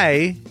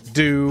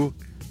do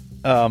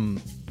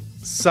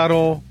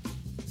subtle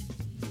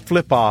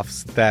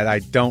flip-offs that I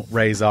don't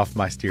raise off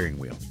my steering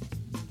wheel.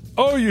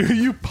 Oh,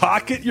 you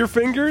pocket your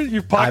finger?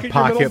 You pocket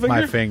your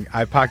middle finger?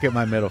 I pocket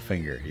my middle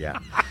finger, yeah.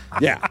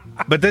 Yeah.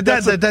 But that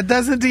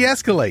doesn't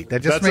de-escalate.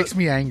 That just makes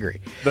me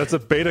angry. That's a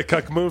beta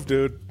cuck move,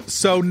 dude.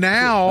 So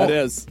now it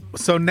is.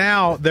 So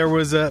now there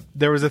was a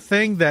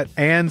thing that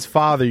Anne's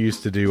father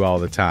used to do all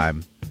the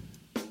time.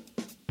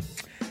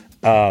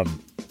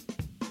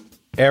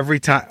 Every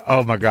time,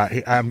 oh my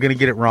God, I'm going to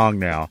get it wrong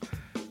now.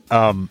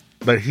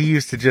 But he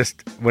used to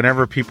just,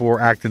 whenever people were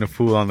acting a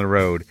fool on the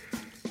road,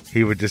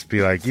 he would just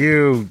be like,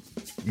 you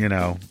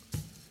know.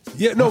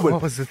 Yeah, no, but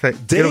what was the thing?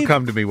 It'll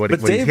come to me.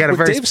 He had a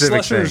very Dave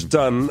specific Slusher's thing.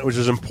 done, which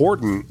is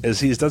important,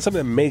 is he's done something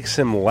that makes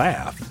him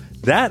laugh.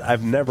 That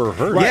I've never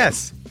heard. Right.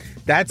 Yes,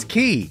 that's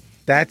key.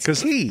 That's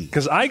key.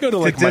 Because I go to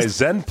my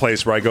Zen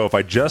place where I go, if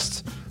I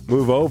just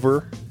move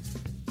over,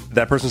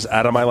 that person's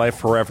out of my life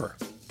forever.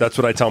 That's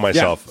what I tell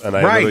myself, and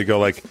I really go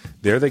like,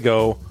 there they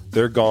go,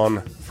 they're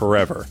gone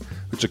forever.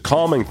 Which is a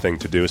calming thing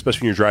to do,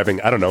 especially when you're driving,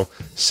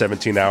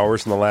 17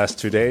 hours in the last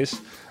 2 days.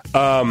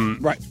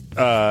 Right.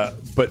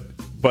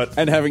 But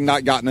and having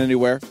not gotten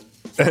anywhere.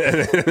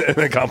 and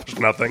accomplished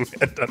nothing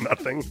and done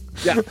nothing.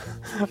 Yeah.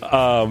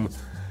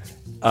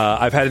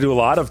 I've had to do a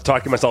lot of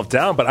talking myself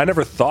down, but I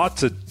never thought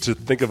to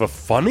think of a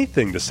funny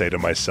thing to say to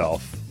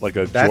myself. like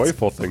a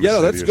joyful thing. Yeah, to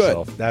say that's to good.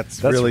 yourself.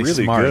 That's really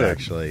smart, good.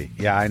 actually.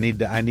 Yeah, I need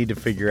to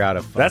figure out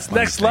a. That's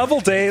next level,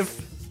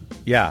 Dave.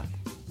 Yeah.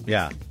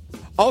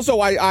 Also,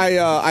 I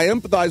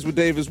empathize with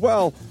Dave as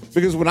well,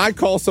 because when I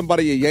call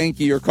somebody a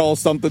Yankee or call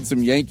something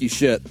some Yankee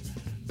shit,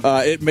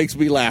 it makes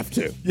me laugh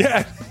too.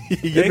 Yeah,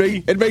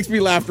 it makes me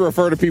laugh to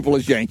refer to people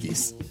as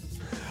Yankees.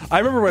 I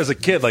remember as a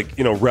kid, like,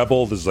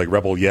 Rebel. This is like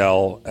Rebel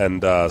Yell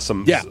and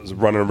some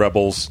running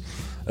Rebels.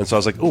 And so I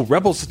was like, "Oh,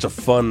 Rebel's such a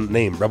fun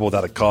name, Rebel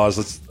Without a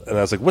Cause." And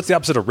I was like, "What's the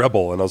opposite of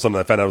Rebel?" And all of a sudden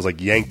I found out I was like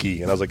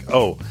Yankee, and I was like,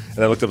 "Oh."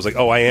 And I looked up, I was like,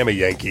 "Oh, I am a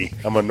Yankee.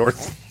 I'm a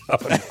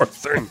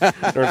northeastern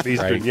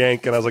Right.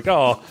 Yank." And I was like,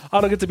 "Oh,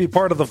 I don't get to be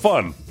part of the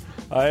fun.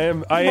 I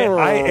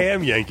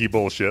am Yankee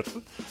bullshit."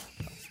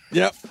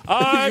 Yep,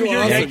 I'm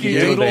your Yankee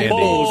Doodle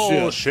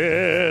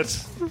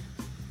bullshit.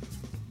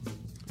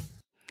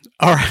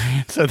 All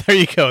right, so there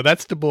you go.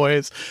 That's Du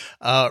Bois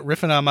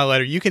riffing on my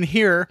letter. You can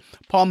hear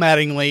Paul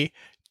Mattingly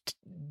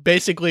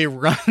basically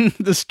run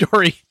the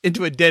story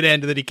into a dead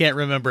end that he can't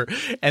remember.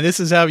 And this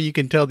is how you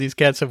can tell these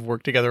cats have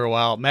worked together a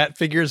while. Matt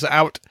figures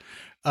out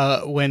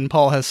when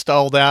Paul has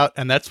stalled out,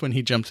 and that's when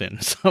he jumps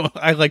in. So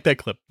I like that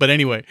clip. But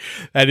anyway,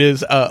 that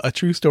is a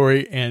true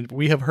story, and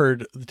we have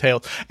heard the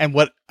tales. And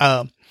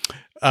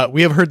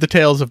we have heard the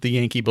tales of the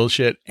Yankee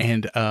bullshit,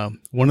 and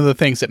one of the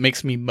things that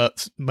makes me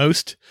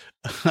most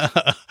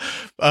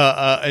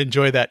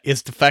enjoy that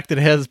is the fact that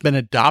it has been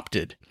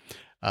adopted.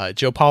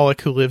 Joe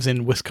Pollock, who lives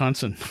in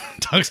Wisconsin,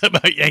 talks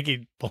about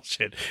Yankee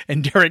bullshit,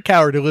 and Derek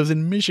Coward, who lives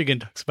in Michigan,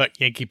 talks about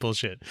Yankee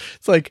bullshit.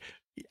 It's like,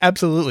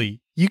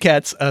 absolutely, you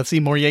cats see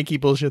more Yankee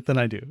bullshit than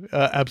I do.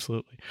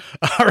 Absolutely.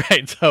 All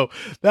right, so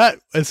that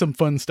is some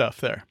fun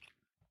stuff there.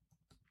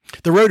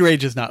 The road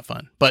rage is not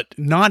fun, but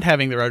not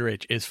having the road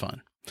rage is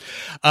fun.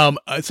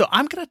 So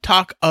I'm going to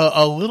talk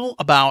a little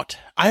about,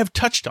 I have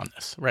touched on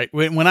this, right?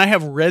 When I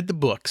have read the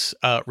books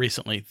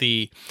recently,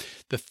 the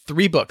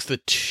three books,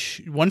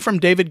 one from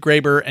David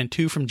Graeber and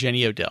two from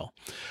Jenny Odell.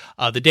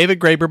 The David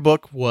Graeber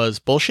book was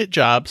Bullshit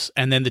Jobs,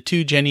 and then the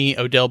two Jenny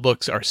Odell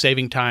books are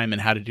Saving Time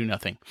and How to Do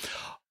Nothing.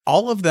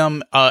 All of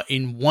them,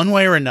 in one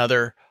way or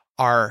another,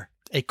 are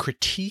a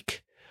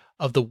critique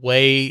of the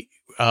way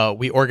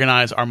we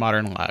organize our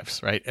modern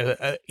lives, right?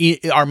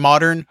 Our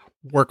modern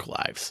work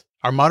lives.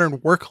 Our modern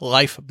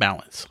work-life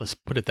balance, let's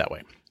put it that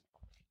way.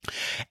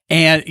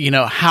 And,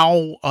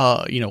 how,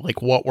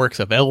 like what work's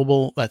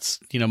available,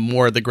 that's,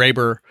 more the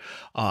Graeber,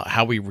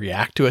 how we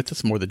react to it,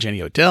 that's more the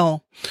Jenny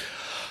Odell.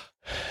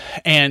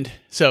 And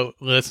so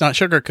let's not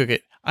sugarcoat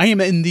it. I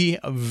am in the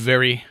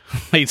very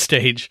late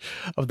stage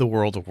of the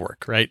world of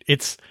work, right?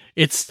 It's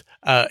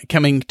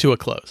coming to a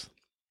close.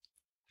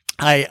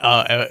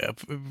 I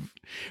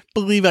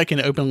believe I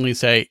can openly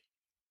say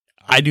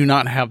I do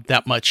not have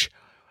that much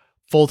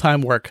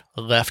full-time work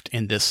left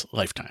in this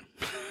lifetime.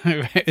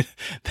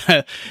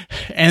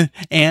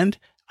 and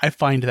I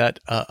find that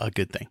a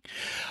good thing.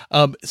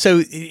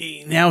 So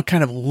now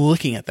kind of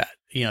looking at that,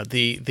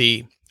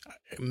 the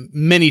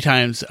many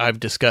times I've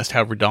discussed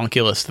how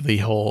ridiculous the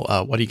whole,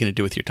 what are you going to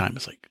do with your time?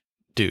 It's like,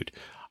 dude,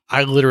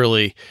 I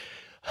literally,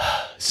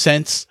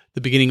 since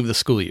the beginning of the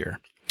school year,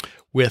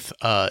 with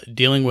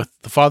dealing with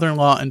the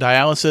father-in-law and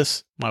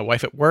dialysis, my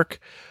wife at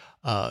work,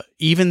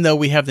 even though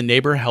we have the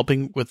neighbor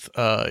helping with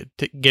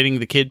getting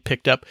the kid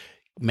picked up,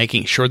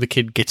 making sure the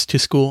kid gets to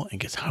school and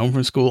gets home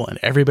from school and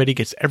everybody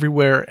gets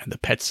everywhere and the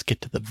pets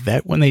get to the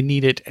vet when they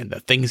need it and the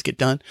things get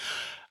done,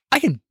 I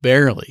can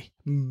barely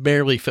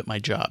fit my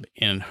job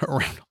in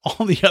around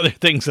all the other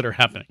things that are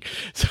happening.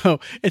 So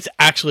it's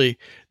actually,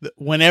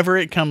 whenever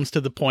it comes to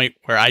the point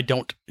where I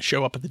don't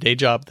show up at the day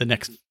job, the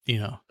next,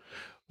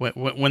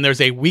 when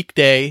there's a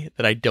weekday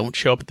that I don't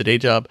show up at the day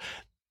job,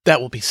 that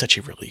will be such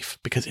a relief,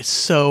 because it's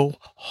so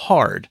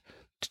hard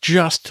to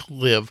just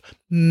live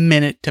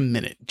minute to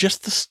minute,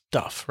 just the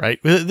stuff, right?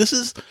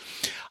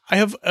 I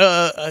have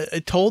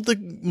told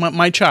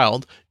my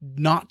child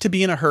not to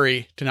be in a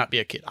hurry to not be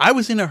a kid. I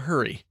was in a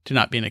hurry to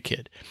not being a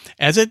kid.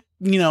 As a,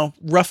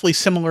 roughly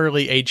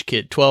similarly aged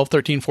kid, 12,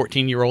 13,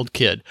 14-year-old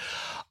kid,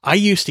 I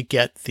used to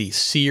get the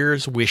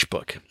Sears wish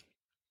book.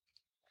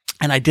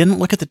 And I didn't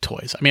look at the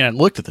toys. I mean, I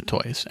looked at the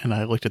toys and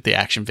I looked at the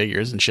action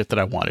figures and shit that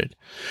I wanted.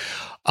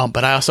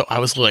 But I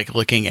was like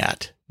looking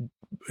at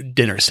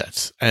dinner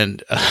sets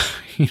and,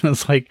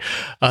 it's like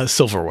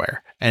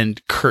silverware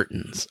and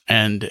curtains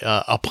and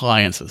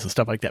appliances and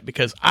stuff like that,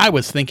 because I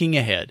was thinking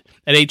ahead.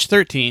 At age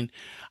 13,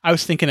 I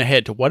was thinking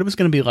ahead to what it was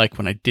going to be like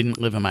when I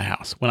didn't live in my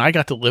house, when I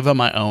got to live on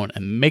my own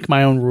and make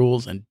my own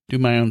rules and do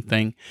my own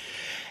thing.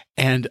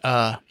 And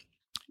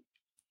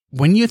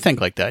when you think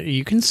like that,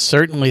 you can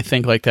certainly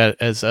think like that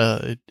as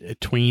a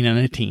tween and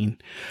a teen.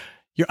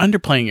 You're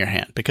underplaying your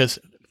hand, because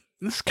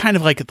this is kind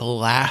of like the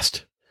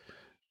last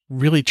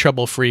really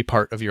trouble-free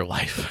part of your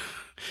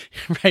life,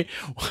 right?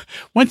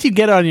 Once you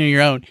get on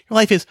your own, your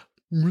life is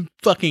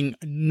fucking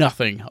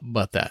nothing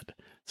but that.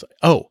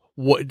 So,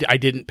 I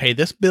didn't pay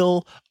this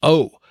bill.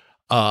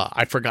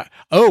 I forgot.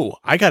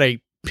 I got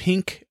a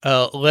pink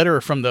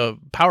letter from the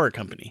power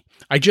company.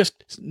 I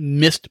just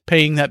missed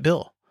paying that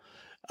bill.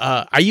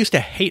 I used to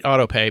hate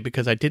autopay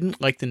because I didn't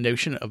like the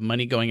notion of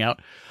money going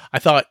out. I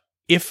thought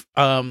if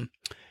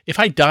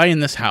I die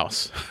in this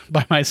house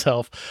by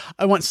myself,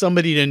 I want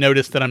somebody to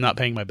notice that I'm not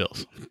paying my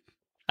bills.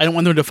 I don't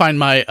want them to find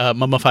my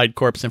mummified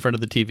corpse in front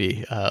of the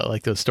TV,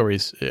 like those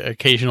stories,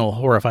 occasional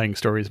horrifying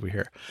stories we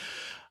hear.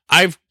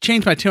 I've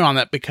changed my tune on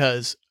that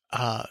because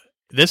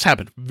this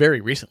happened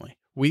very recently.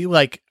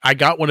 I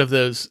got one of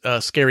those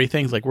scary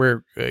things, like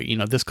we're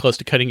this close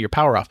to cutting your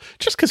power off,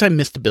 just because I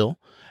missed a bill.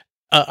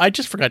 I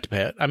just forgot to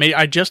pay it. I mean,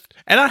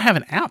 and I have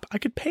an app. I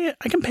could pay it.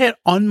 I can pay it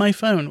on my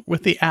phone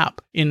with the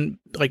app in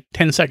like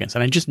 10 seconds,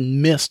 and I just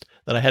missed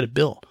that I had a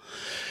bill.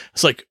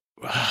 It's like,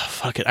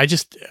 fuck it.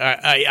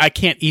 I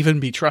can't even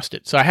be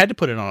trusted. So I had to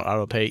put it on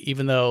autopay,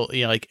 even though,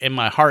 like in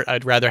my heart,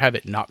 I'd rather have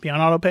it not be on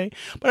autopay,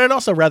 but I'd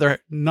also rather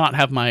not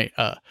have my,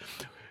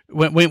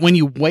 when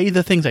you weigh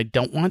the things I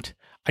don't want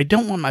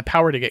my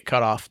power to get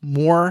cut off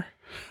more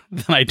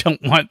than I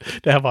don't want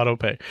to have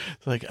autopay.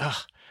 It's like,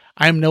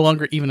 I am no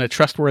longer even a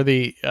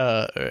trustworthy,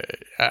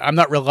 I'm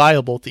not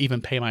reliable to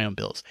even pay my own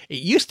bills. It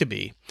used to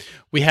be,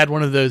 we had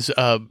one of those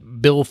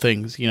bill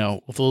things,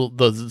 with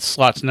the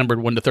slots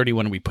numbered 1 to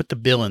 31, and we put the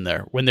bill in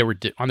there when they were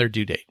on their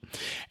due date.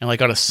 And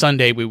like on a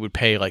Sunday, we would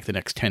pay like the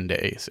next 10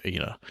 days,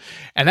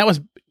 And that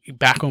was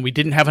back when we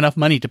didn't have enough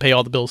money to pay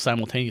all the bills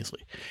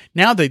simultaneously.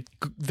 Now the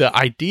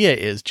idea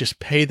is just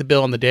pay the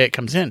bill on the day it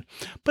comes in.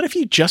 But if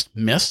you just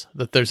miss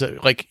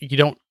that you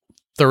don't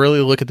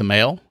thoroughly look at the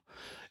mail,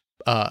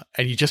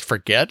 and you just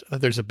forget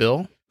that there's a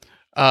bill,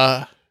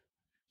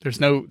 there's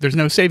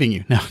no saving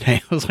you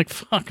nowadays. I was like,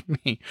 fuck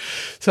me.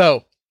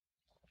 So,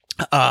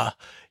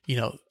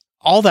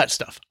 all that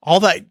stuff, all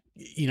that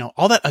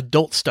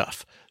adult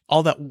stuff,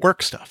 all that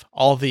work stuff,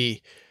 all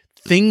the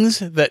things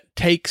that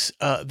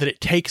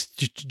it takes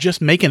to just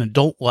make an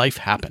adult life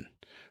happen,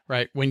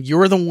 right? When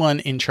you're the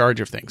one in charge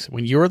of things,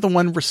 when you're the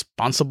one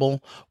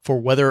responsible for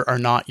whether or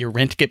not your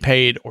rent gets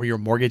paid or your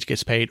mortgage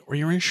gets paid or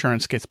your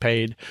insurance gets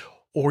paid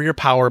or your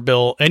power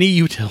bill, any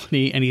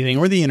utility, anything,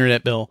 or the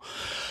internet bill.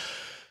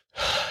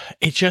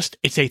 It's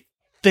a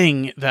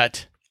thing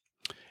that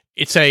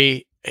it's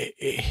a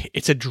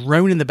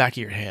drone in the back of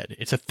your head.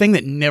 It's a thing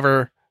that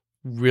never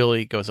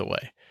really goes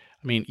away.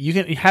 I mean, you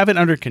can have it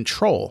under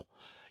control.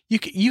 You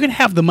can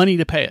have the money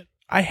to pay it.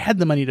 I had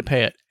the money to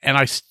pay it, and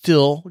I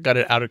still got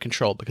it out of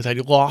control because I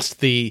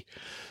lost the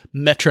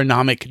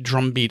metronomic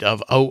drumbeat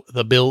of,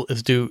 the bill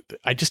is due.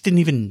 I just didn't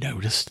even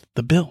notice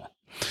the bill.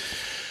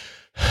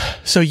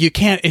 So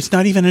it's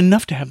not even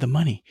enough to have the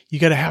money. You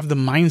got to have the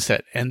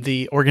mindset and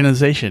the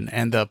organization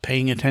and the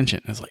paying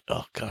attention. It's like,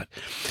 oh God,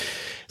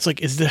 it's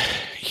like,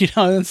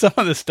 and some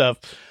of this stuff,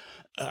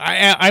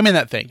 I'm in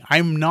that thing.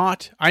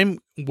 I'm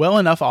well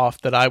enough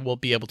off that I will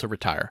be able to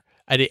retire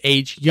at an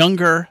age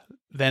younger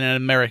than an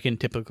American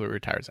typically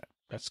retires at.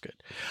 That's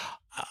good.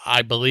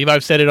 I believe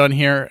I've said it on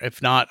here.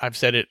 If not, I've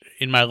said it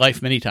in my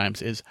life many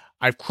times, is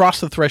I've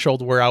crossed the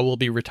threshold where I will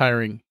be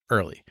retiring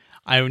early.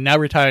 I'm now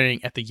retiring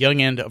at the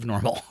young end of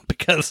normal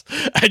because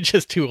I'm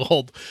just too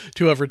old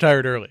to have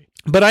retired early.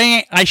 But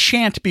I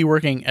shan't be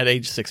working at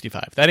age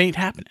 65. That ain't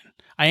happening.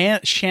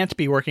 I shan't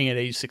be working at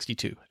age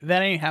 62.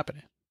 That ain't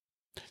happening.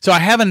 So I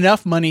have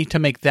enough money to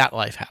make that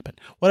life happen.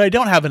 What I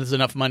don't have is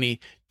enough money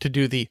to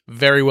do the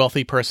very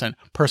wealthy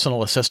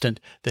personal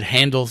assistant that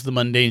handles the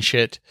mundane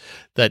shit,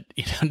 that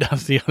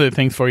does the other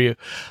things for you.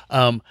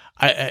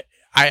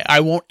 I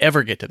won't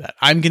ever get to that.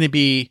 I'm going to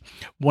be,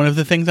 one of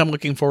the things I'm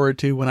looking forward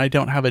to when I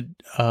don't have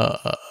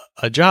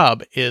a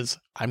job is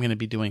I'm going to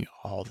be doing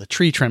all the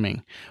tree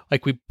trimming.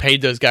 Like we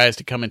paid those guys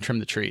to come and trim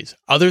the trees.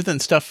 Other than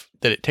stuff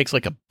that it takes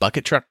like a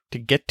bucket truck to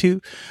get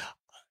to,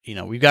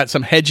 we've got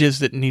some hedges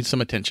that need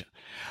some attention.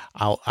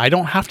 I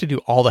don't have to do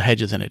all the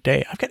hedges in a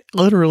day. I've got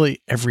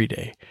literally every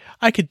day.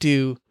 I could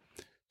do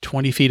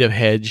 20 feet of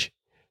hedge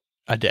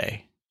a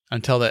day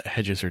until the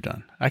hedges are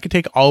done. I could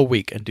take all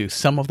week and do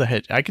some of the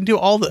hedge. I can do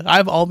I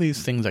have all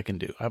these things I can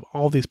do. I have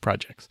all these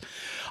projects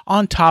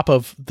on top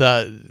of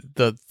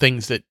the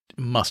things that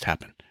must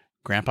happen.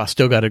 Grandpa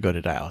still got to go to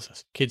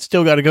dialysis. Kids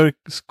still got to go to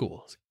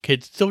school.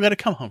 Kids still got to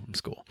come home from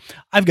school.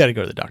 I've got to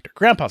go to the doctor.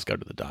 Grandpa's got to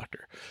go to the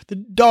doctor. The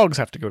dogs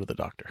have to go to the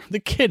doctor. The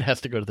kid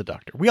has to go to the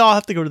doctor. We all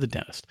have to go to the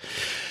dentist.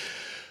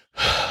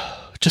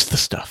 Just the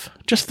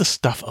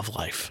stuff of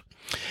life.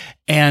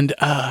 And,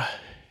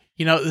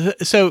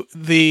 so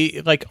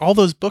all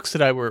those books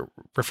that I were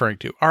referring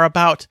to are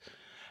about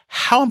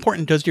how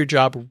important does your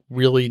job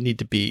really need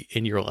to be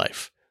in your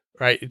life,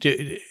 right?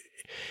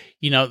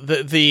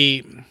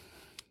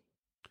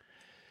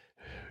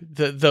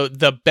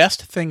 The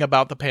best thing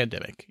about the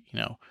pandemic,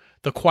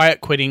 the quiet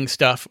quitting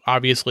stuff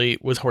obviously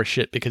was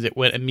horseshit because it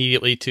went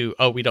immediately to,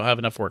 we don't have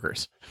enough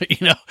workers,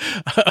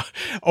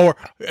 or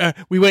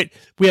we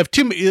have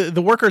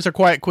the workers are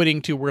quiet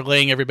quitting to we're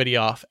laying everybody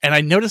off. And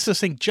I noticed this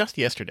thing just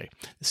yesterday.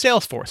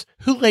 Salesforce,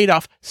 who laid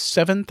off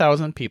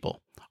 7,000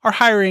 people, are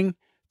hiring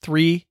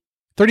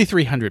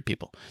 3,300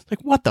 people. It's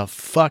like, what the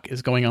fuck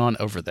is going on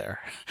over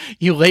there?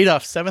 You laid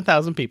off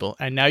 7,000 people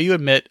and now you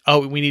admit,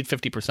 we need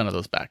 50% of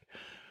those back.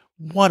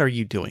 What are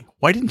you doing?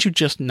 Why didn't you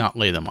just not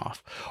lay them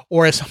off?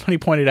 Or as somebody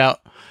pointed out,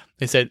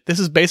 They said, this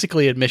is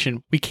basically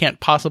admission. We can't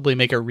possibly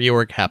make a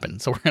reorg happen.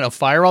 So we're going to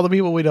fire all the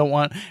people we don't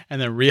want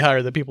and then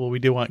rehire the people we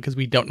do want because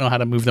we don't know how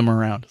to move them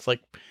around. It's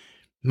like,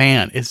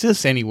 man, is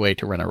this any way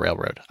to run a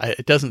railroad?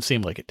 It doesn't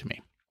seem like it to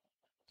me.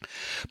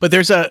 But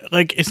there's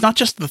it's not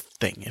just the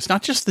thing. It's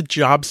not just the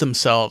jobs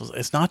themselves.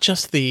 It's not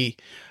just the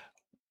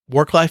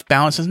work-life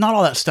balance. It's not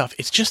all that stuff.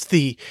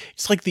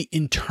 It's like the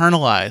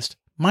internalized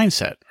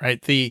mindset,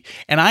 right?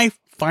 And I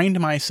find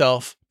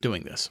myself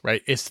doing this,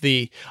 right?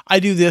 I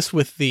do this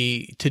with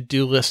the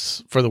to-do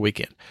lists for the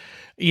weekend.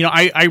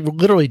 I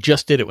literally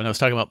just did it when I was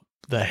talking about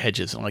the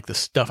hedges and like the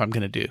stuff I'm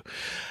going to do.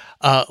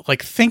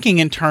 Like thinking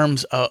in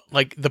terms of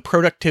like the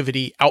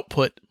productivity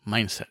output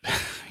mindset.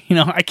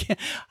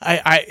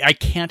 I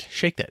can't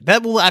shake that.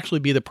 That will actually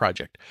be the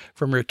project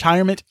from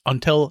retirement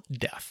until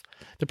death.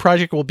 The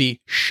project will be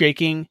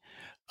shaking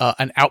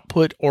an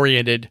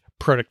output-oriented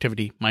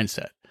productivity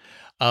mindset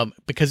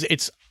because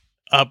it's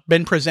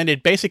been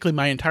presented basically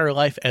my entire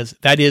life as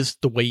that is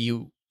the way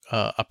you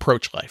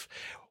approach life.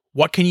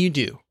 What can you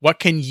do? What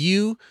can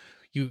you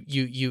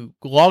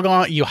log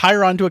on, you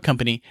hire onto a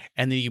company,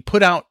 and then you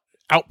put out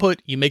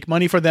output, you make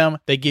money for them,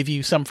 they give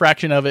you some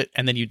fraction of it,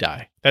 and then you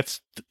die.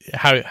 That's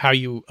how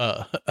you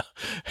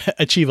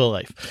achieve a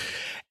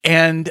life.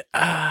 And,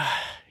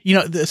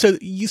 so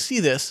you see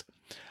this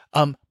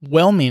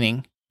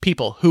well-meaning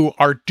people who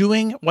are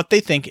doing what they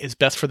think is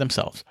best for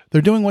themselves.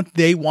 They're doing what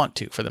they want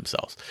to for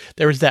themselves.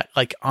 There's that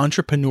like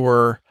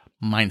entrepreneur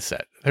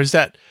mindset. There's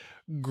that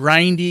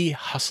grindy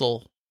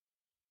hustle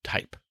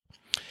type.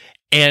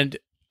 And,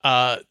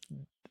 and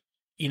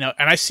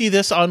I see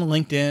this on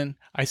LinkedIn.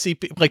 I see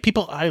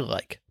people I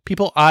like,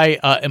 people I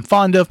am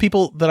fond of,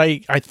 people that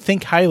I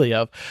think highly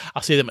of.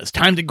 I'll see them. It's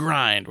time to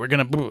grind. We're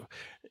going to,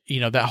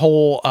 that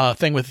whole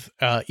thing with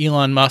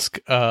Elon Musk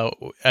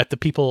at the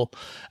people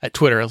at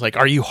Twitter. I was like,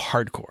 are you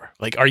hardcore?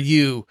 Like, are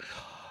you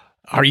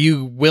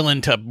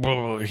willing to,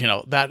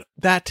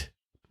 that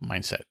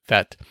mindset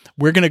that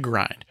we're going to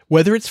grind,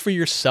 whether it's for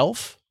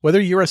yourself,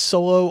 whether you're a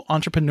solo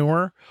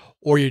entrepreneur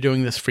or you're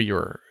doing this for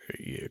your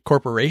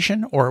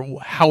corporation or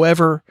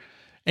however,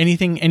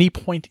 any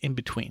point in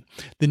between.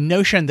 The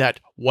notion that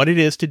what it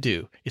is to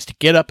do is to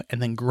get up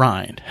and then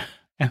grind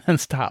and then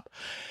stop.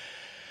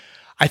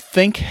 I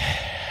think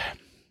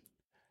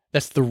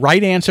that's the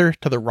right answer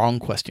to the wrong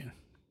question.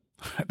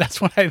 That's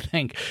what I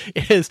think.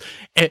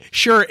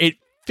 Sure, it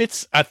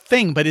fits a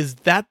thing, but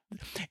it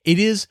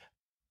is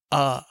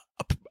an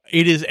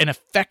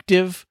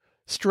effective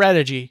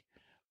strategy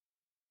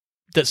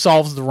that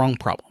solves the wrong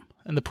problem.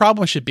 And the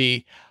problem should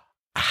be,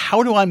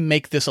 how do I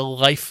make this a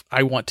life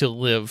I want to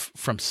live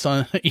from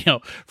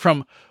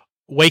from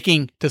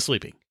waking to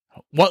sleeping?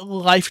 What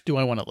life do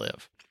I want to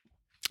live?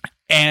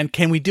 And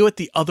can we do it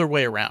the other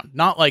way around?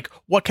 Not like,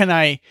 what can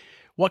I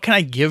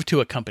give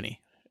to a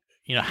company?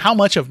 How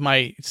much of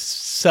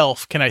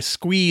myself can I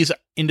squeeze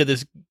into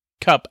this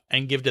cup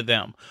and give to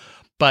them?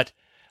 But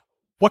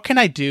what can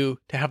I do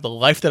to have the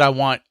life that I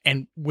want?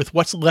 And with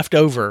what's left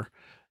over,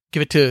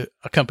 give it to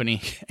a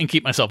company and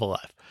keep myself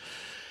alive.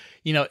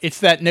 It's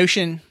that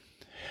notion.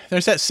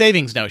 There's that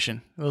savings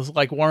notion. It was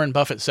like Warren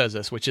Buffett says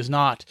this, which is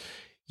not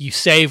you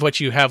save what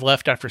you have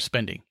left after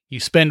spending. You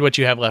spend what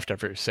you have left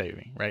after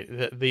saving, right?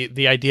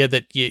 The idea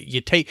that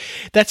you take,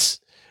 that's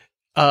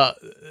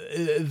the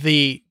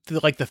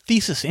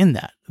thesis in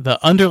that.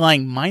 The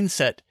underlying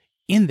mindset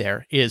in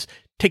there is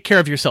take care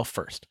of yourself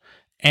first.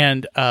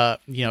 And,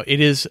 it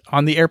is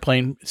on the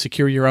airplane,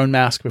 secure your own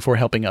mask before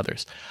helping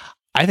others.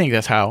 I think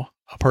that's how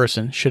a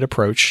person should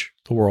approach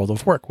the world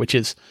of work, which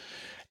is,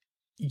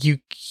 you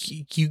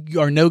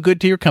are no good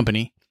to your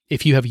company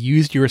if you have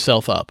used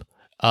yourself up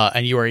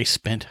and you are a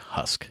spent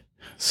husk.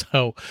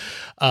 So,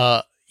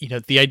 the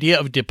idea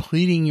of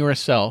depleting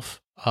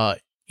yourself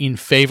in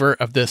favor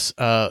of this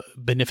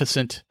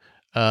beneficent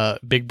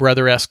Big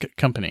Brother-esque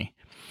company,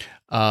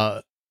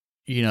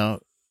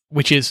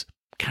 which is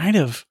kind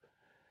of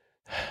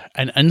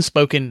an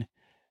unspoken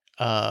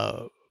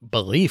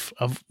belief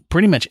of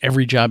pretty much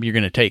every job you're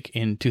going to take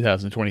in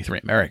 2023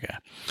 America.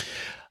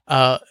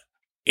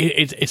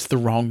 It's the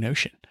wrong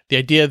notion. The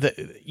idea that,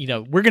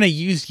 we're going to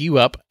use you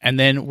up and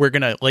then we're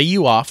going to lay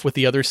you off with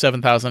the other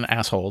 7,000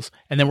 assholes.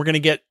 And then we're going to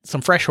get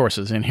some fresh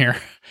horses in here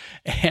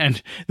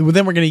and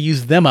then we're going to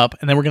use them up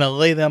and then we're going to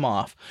lay them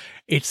off.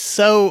 It's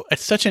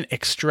such an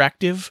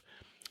extractive,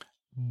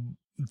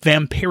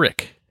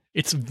 vampiric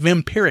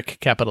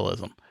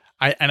capitalism.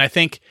 I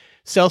think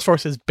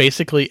Salesforce is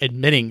basically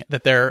admitting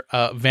that they're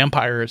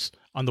vampires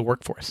on the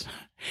workforce.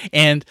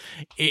 And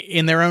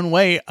in their own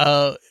way,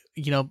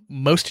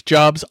 most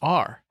jobs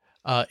are.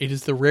 It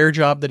is the rare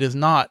job that is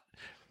not.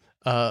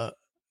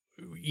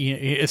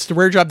 It's the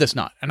rare job that's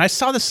not. And I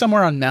saw this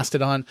somewhere on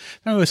Mastodon.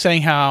 I was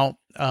saying how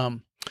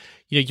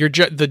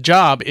the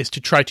job is to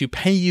try to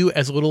pay you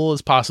as little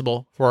as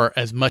possible for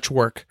as much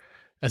work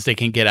as they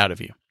can get out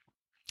of you.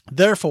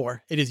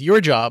 Therefore, it is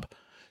your job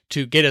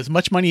to get as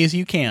much money as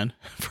you can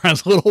for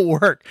as little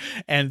work,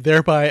 and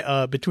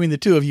thereby between the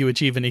two of you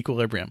achieve an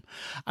equilibrium.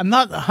 I'm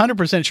not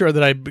 100% sure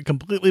that I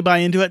completely buy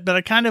into it, but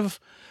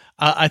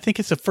I think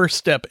it's the first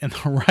step in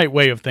the right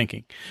way of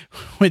thinking,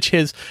 which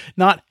is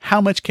not how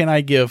much can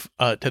I give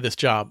to this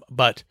job,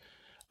 but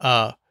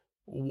how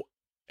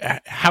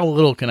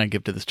little can I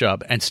give to this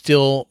job and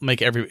still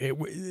make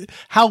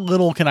how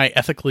little can I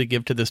ethically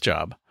give to this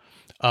job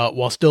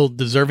while still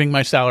deserving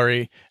my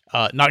salary,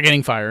 not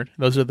getting fired.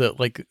 Those are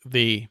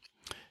the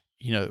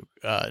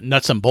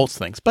nuts and bolts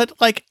things, but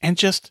and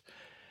just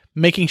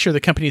making sure the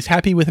company's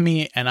happy with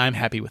me and I'm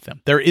happy with them.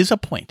 There is a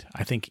point,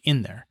 I think,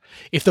 in there.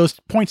 If those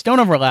points don't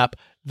overlap,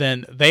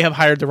 then they have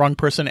hired the wrong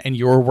person and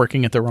you're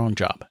working at the wrong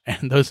job.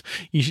 And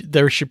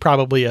there should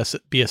probably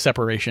be a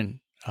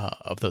separation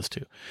of those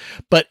two.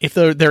 But if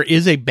there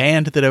is a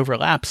band that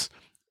overlaps,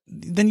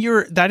 then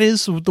that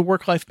is the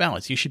work-life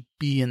balance. You should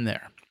be in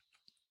there.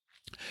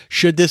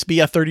 Should this be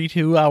a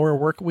 32-hour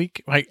work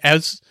week?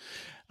 As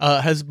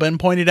has been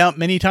pointed out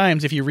many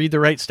times, if you read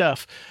the right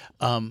stuff,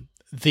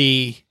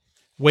 the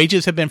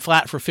wages have been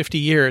flat for 50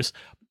 years,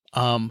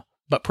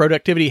 but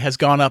productivity has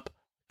gone up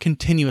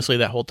continuously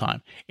that whole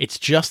time. It's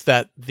just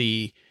that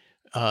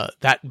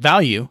that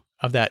value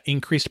of that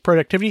increased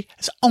productivity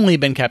has only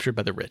been captured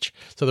by the rich.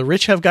 So the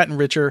rich have gotten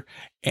richer,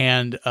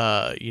 and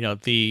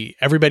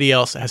everybody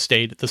else has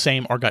stayed the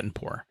same or gotten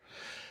poorer.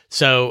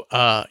 So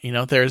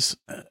there's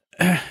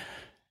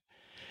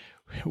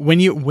when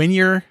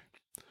you're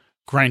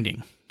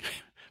grinding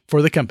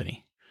for the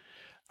company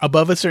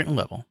above a certain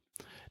level,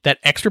 that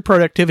extra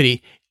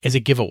productivity is a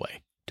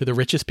giveaway to the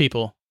richest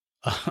people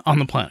on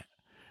the planet.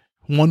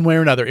 One way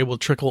or another, it will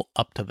trickle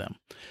up to them.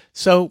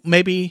 So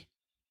maybe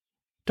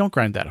don't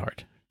grind that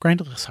hard.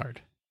 Grind less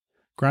hard.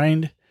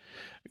 Grind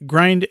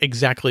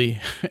exactly.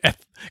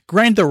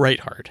 Grind the right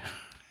hard.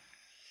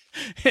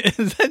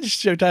 Is that a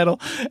show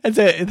title?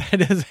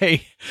 That is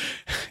a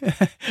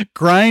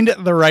grind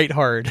the right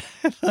hard.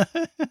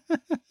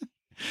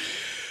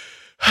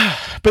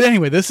 But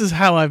anyway, this is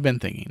how I've been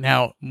thinking.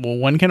 Now,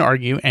 one can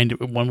argue, and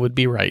one would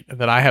be right,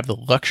 that I have the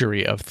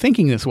luxury of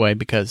thinking this way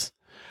because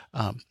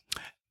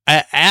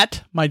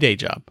at my day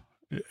job,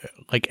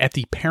 at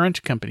the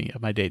parent company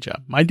of my day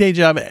job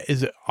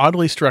is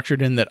oddly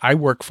structured in that I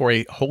work for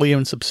a wholly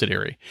owned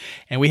subsidiary,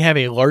 and we have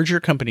a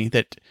larger company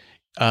that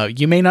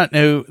you may not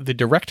know the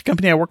direct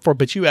company I work for,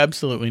 but you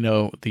absolutely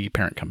know the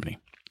parent company.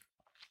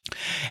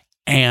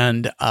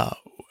 And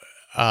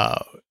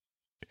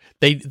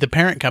the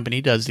parent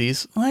company does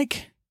these,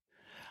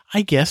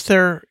 I guess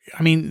they're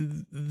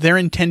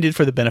intended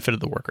for the benefit of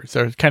the workers.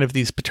 They're kind of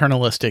these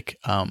paternalistic,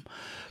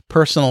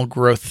 personal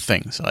growth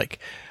things.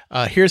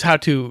 Here's how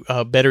to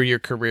better your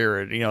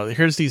career.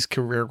 Here's these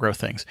career growth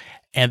things.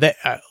 And that,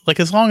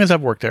 as long as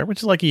I've worked there,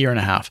 which is a year and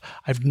a half,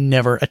 I've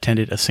never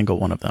attended a single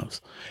one of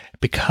those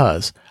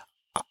because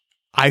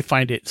I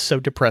find it so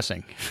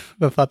depressing.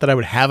 The thought that I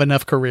would have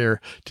enough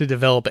career to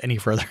develop any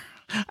further.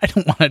 I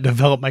don't want to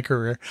develop my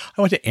career.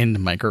 I want to end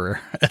my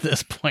career at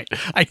this point.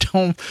 I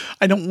don't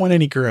want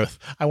any growth.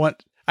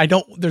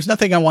 There's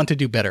nothing I want to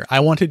do better. I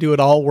want to do it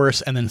all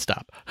worse and then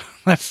stop.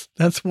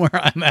 That's where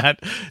I'm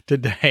at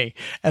today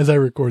as I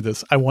record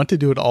this. I want to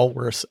do it all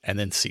worse and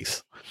then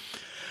cease.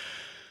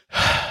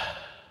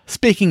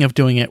 Speaking of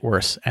doing it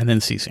worse and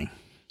then ceasing,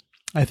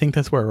 I think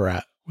that's where we're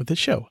at with this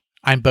show.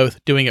 I'm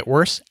both doing it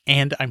worse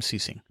and I'm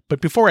ceasing.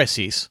 But before I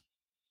cease,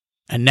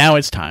 and now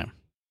it's time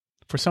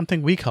for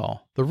something we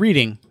call the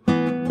reading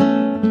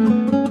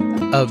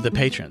of the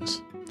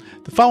patrons.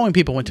 The following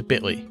people went to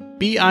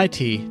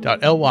bit.ly/EGC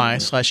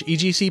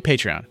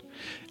Patreon,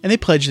 and they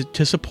pledged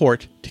to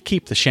support to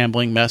keep the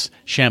shambling mess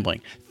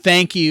shambling.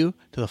 Thank you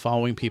to the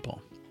following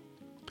people: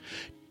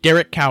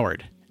 Derek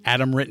Coward,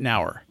 Adam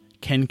Rittenauer,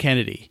 Ken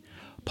Kennedy,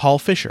 Paul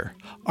Fisher,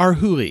 R.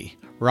 Hooley,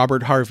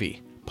 Robert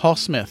Harvey, Paul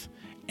Smith,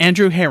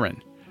 Andrew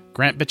Heron,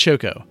 Grant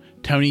Bachoco,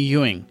 Tony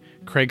Ewing,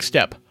 Craig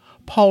Stepp,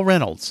 Paul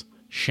Reynolds,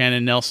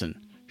 Shannon Nelson,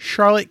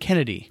 Charlotte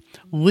Kennedy,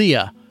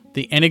 Leah,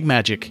 the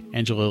Enigmagic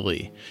Angela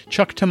Lee,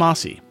 Chuck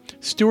Tomasi,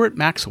 Stuart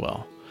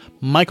Maxwell,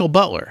 Michael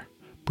Butler,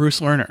 Bruce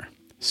Lerner,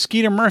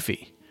 Skeeter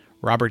Murphy,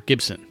 Robert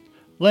Gibson,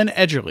 Len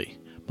Edgerly,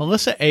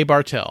 Melissa A.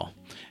 Bartell,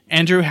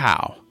 Andrew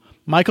Howe,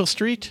 Michael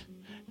Street,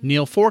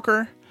 Neil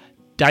Forker,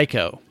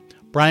 Dyko,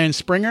 Brian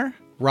Springer,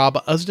 Rob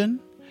Usden,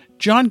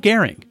 John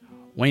Gehring,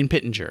 Wayne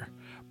Pittenger,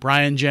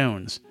 Brian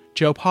Jones,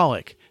 Joe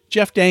Pollock,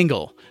 Jeff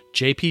Dangle,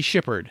 J.P.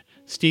 Shippard,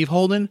 Steve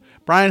Holden,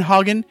 Brian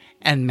Hagen,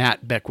 and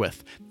Matt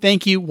Beckwith.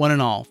 Thank you, one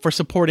and all, for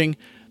supporting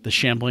the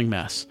shambling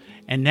mess.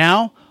 And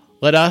now,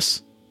 let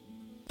us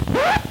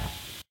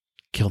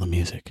kill the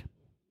music.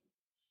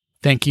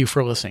 Thank you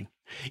for listening.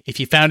 If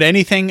you found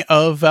anything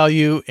of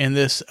value in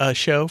this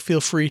show,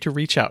 feel free to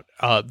reach out.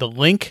 The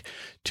link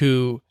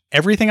to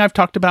everything I've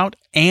talked about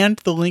and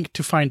the link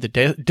to find the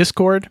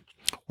Discord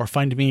or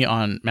find me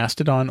on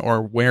Mastodon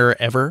or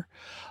wherever,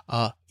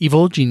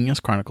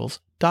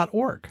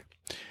 evilgeniuschronicles.org.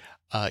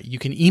 You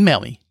can email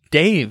me,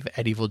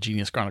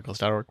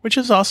 dave@evilgeniuschronicles.org, which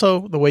is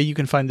also the way you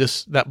can find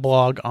that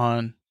blog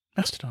on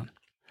Mastodon.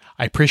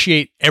 I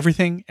appreciate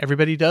everything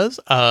everybody does.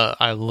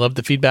 I love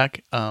the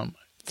feedback.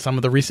 Some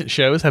of the recent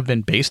shows have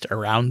been based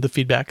around the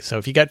feedback. So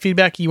if you got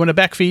feedback you want to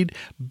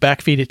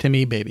backfeed it to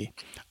me, baby.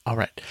 All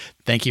right.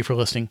 Thank you for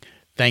listening.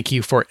 Thank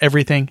you for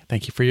everything.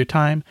 Thank you for your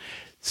time.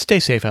 Stay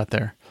safe out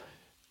there.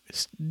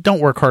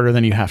 Don't work harder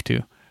than you have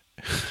to.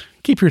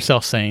 Keep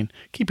yourself sane.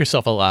 Keep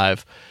yourself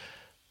alive.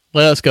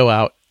 Let us go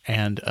out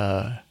and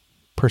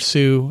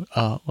pursue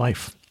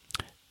life.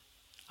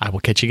 I will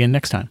catch you again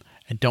next time.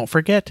 And don't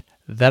forget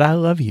that I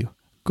love you.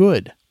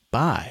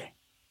 Goodbye.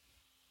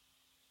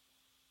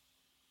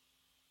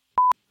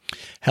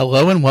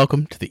 Hello and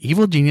welcome to the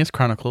Evil Genius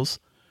Chronicles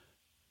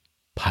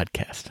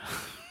podcast.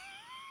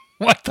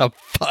 What the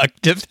fuck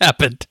just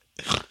happened?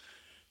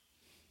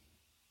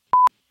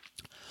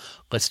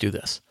 Let's do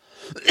this.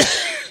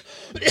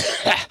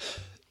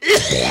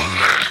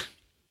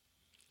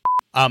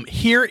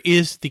 Here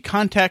is the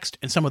context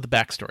and some of the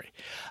backstory.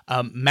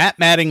 Matt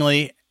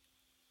Mattingly,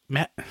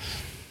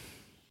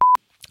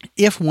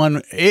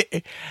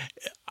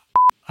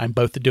 I'm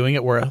both doing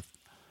it worth.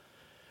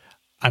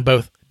 I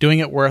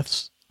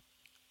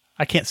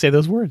can't say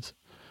those words.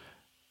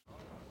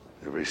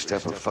 Every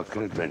step of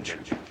fucking adventure.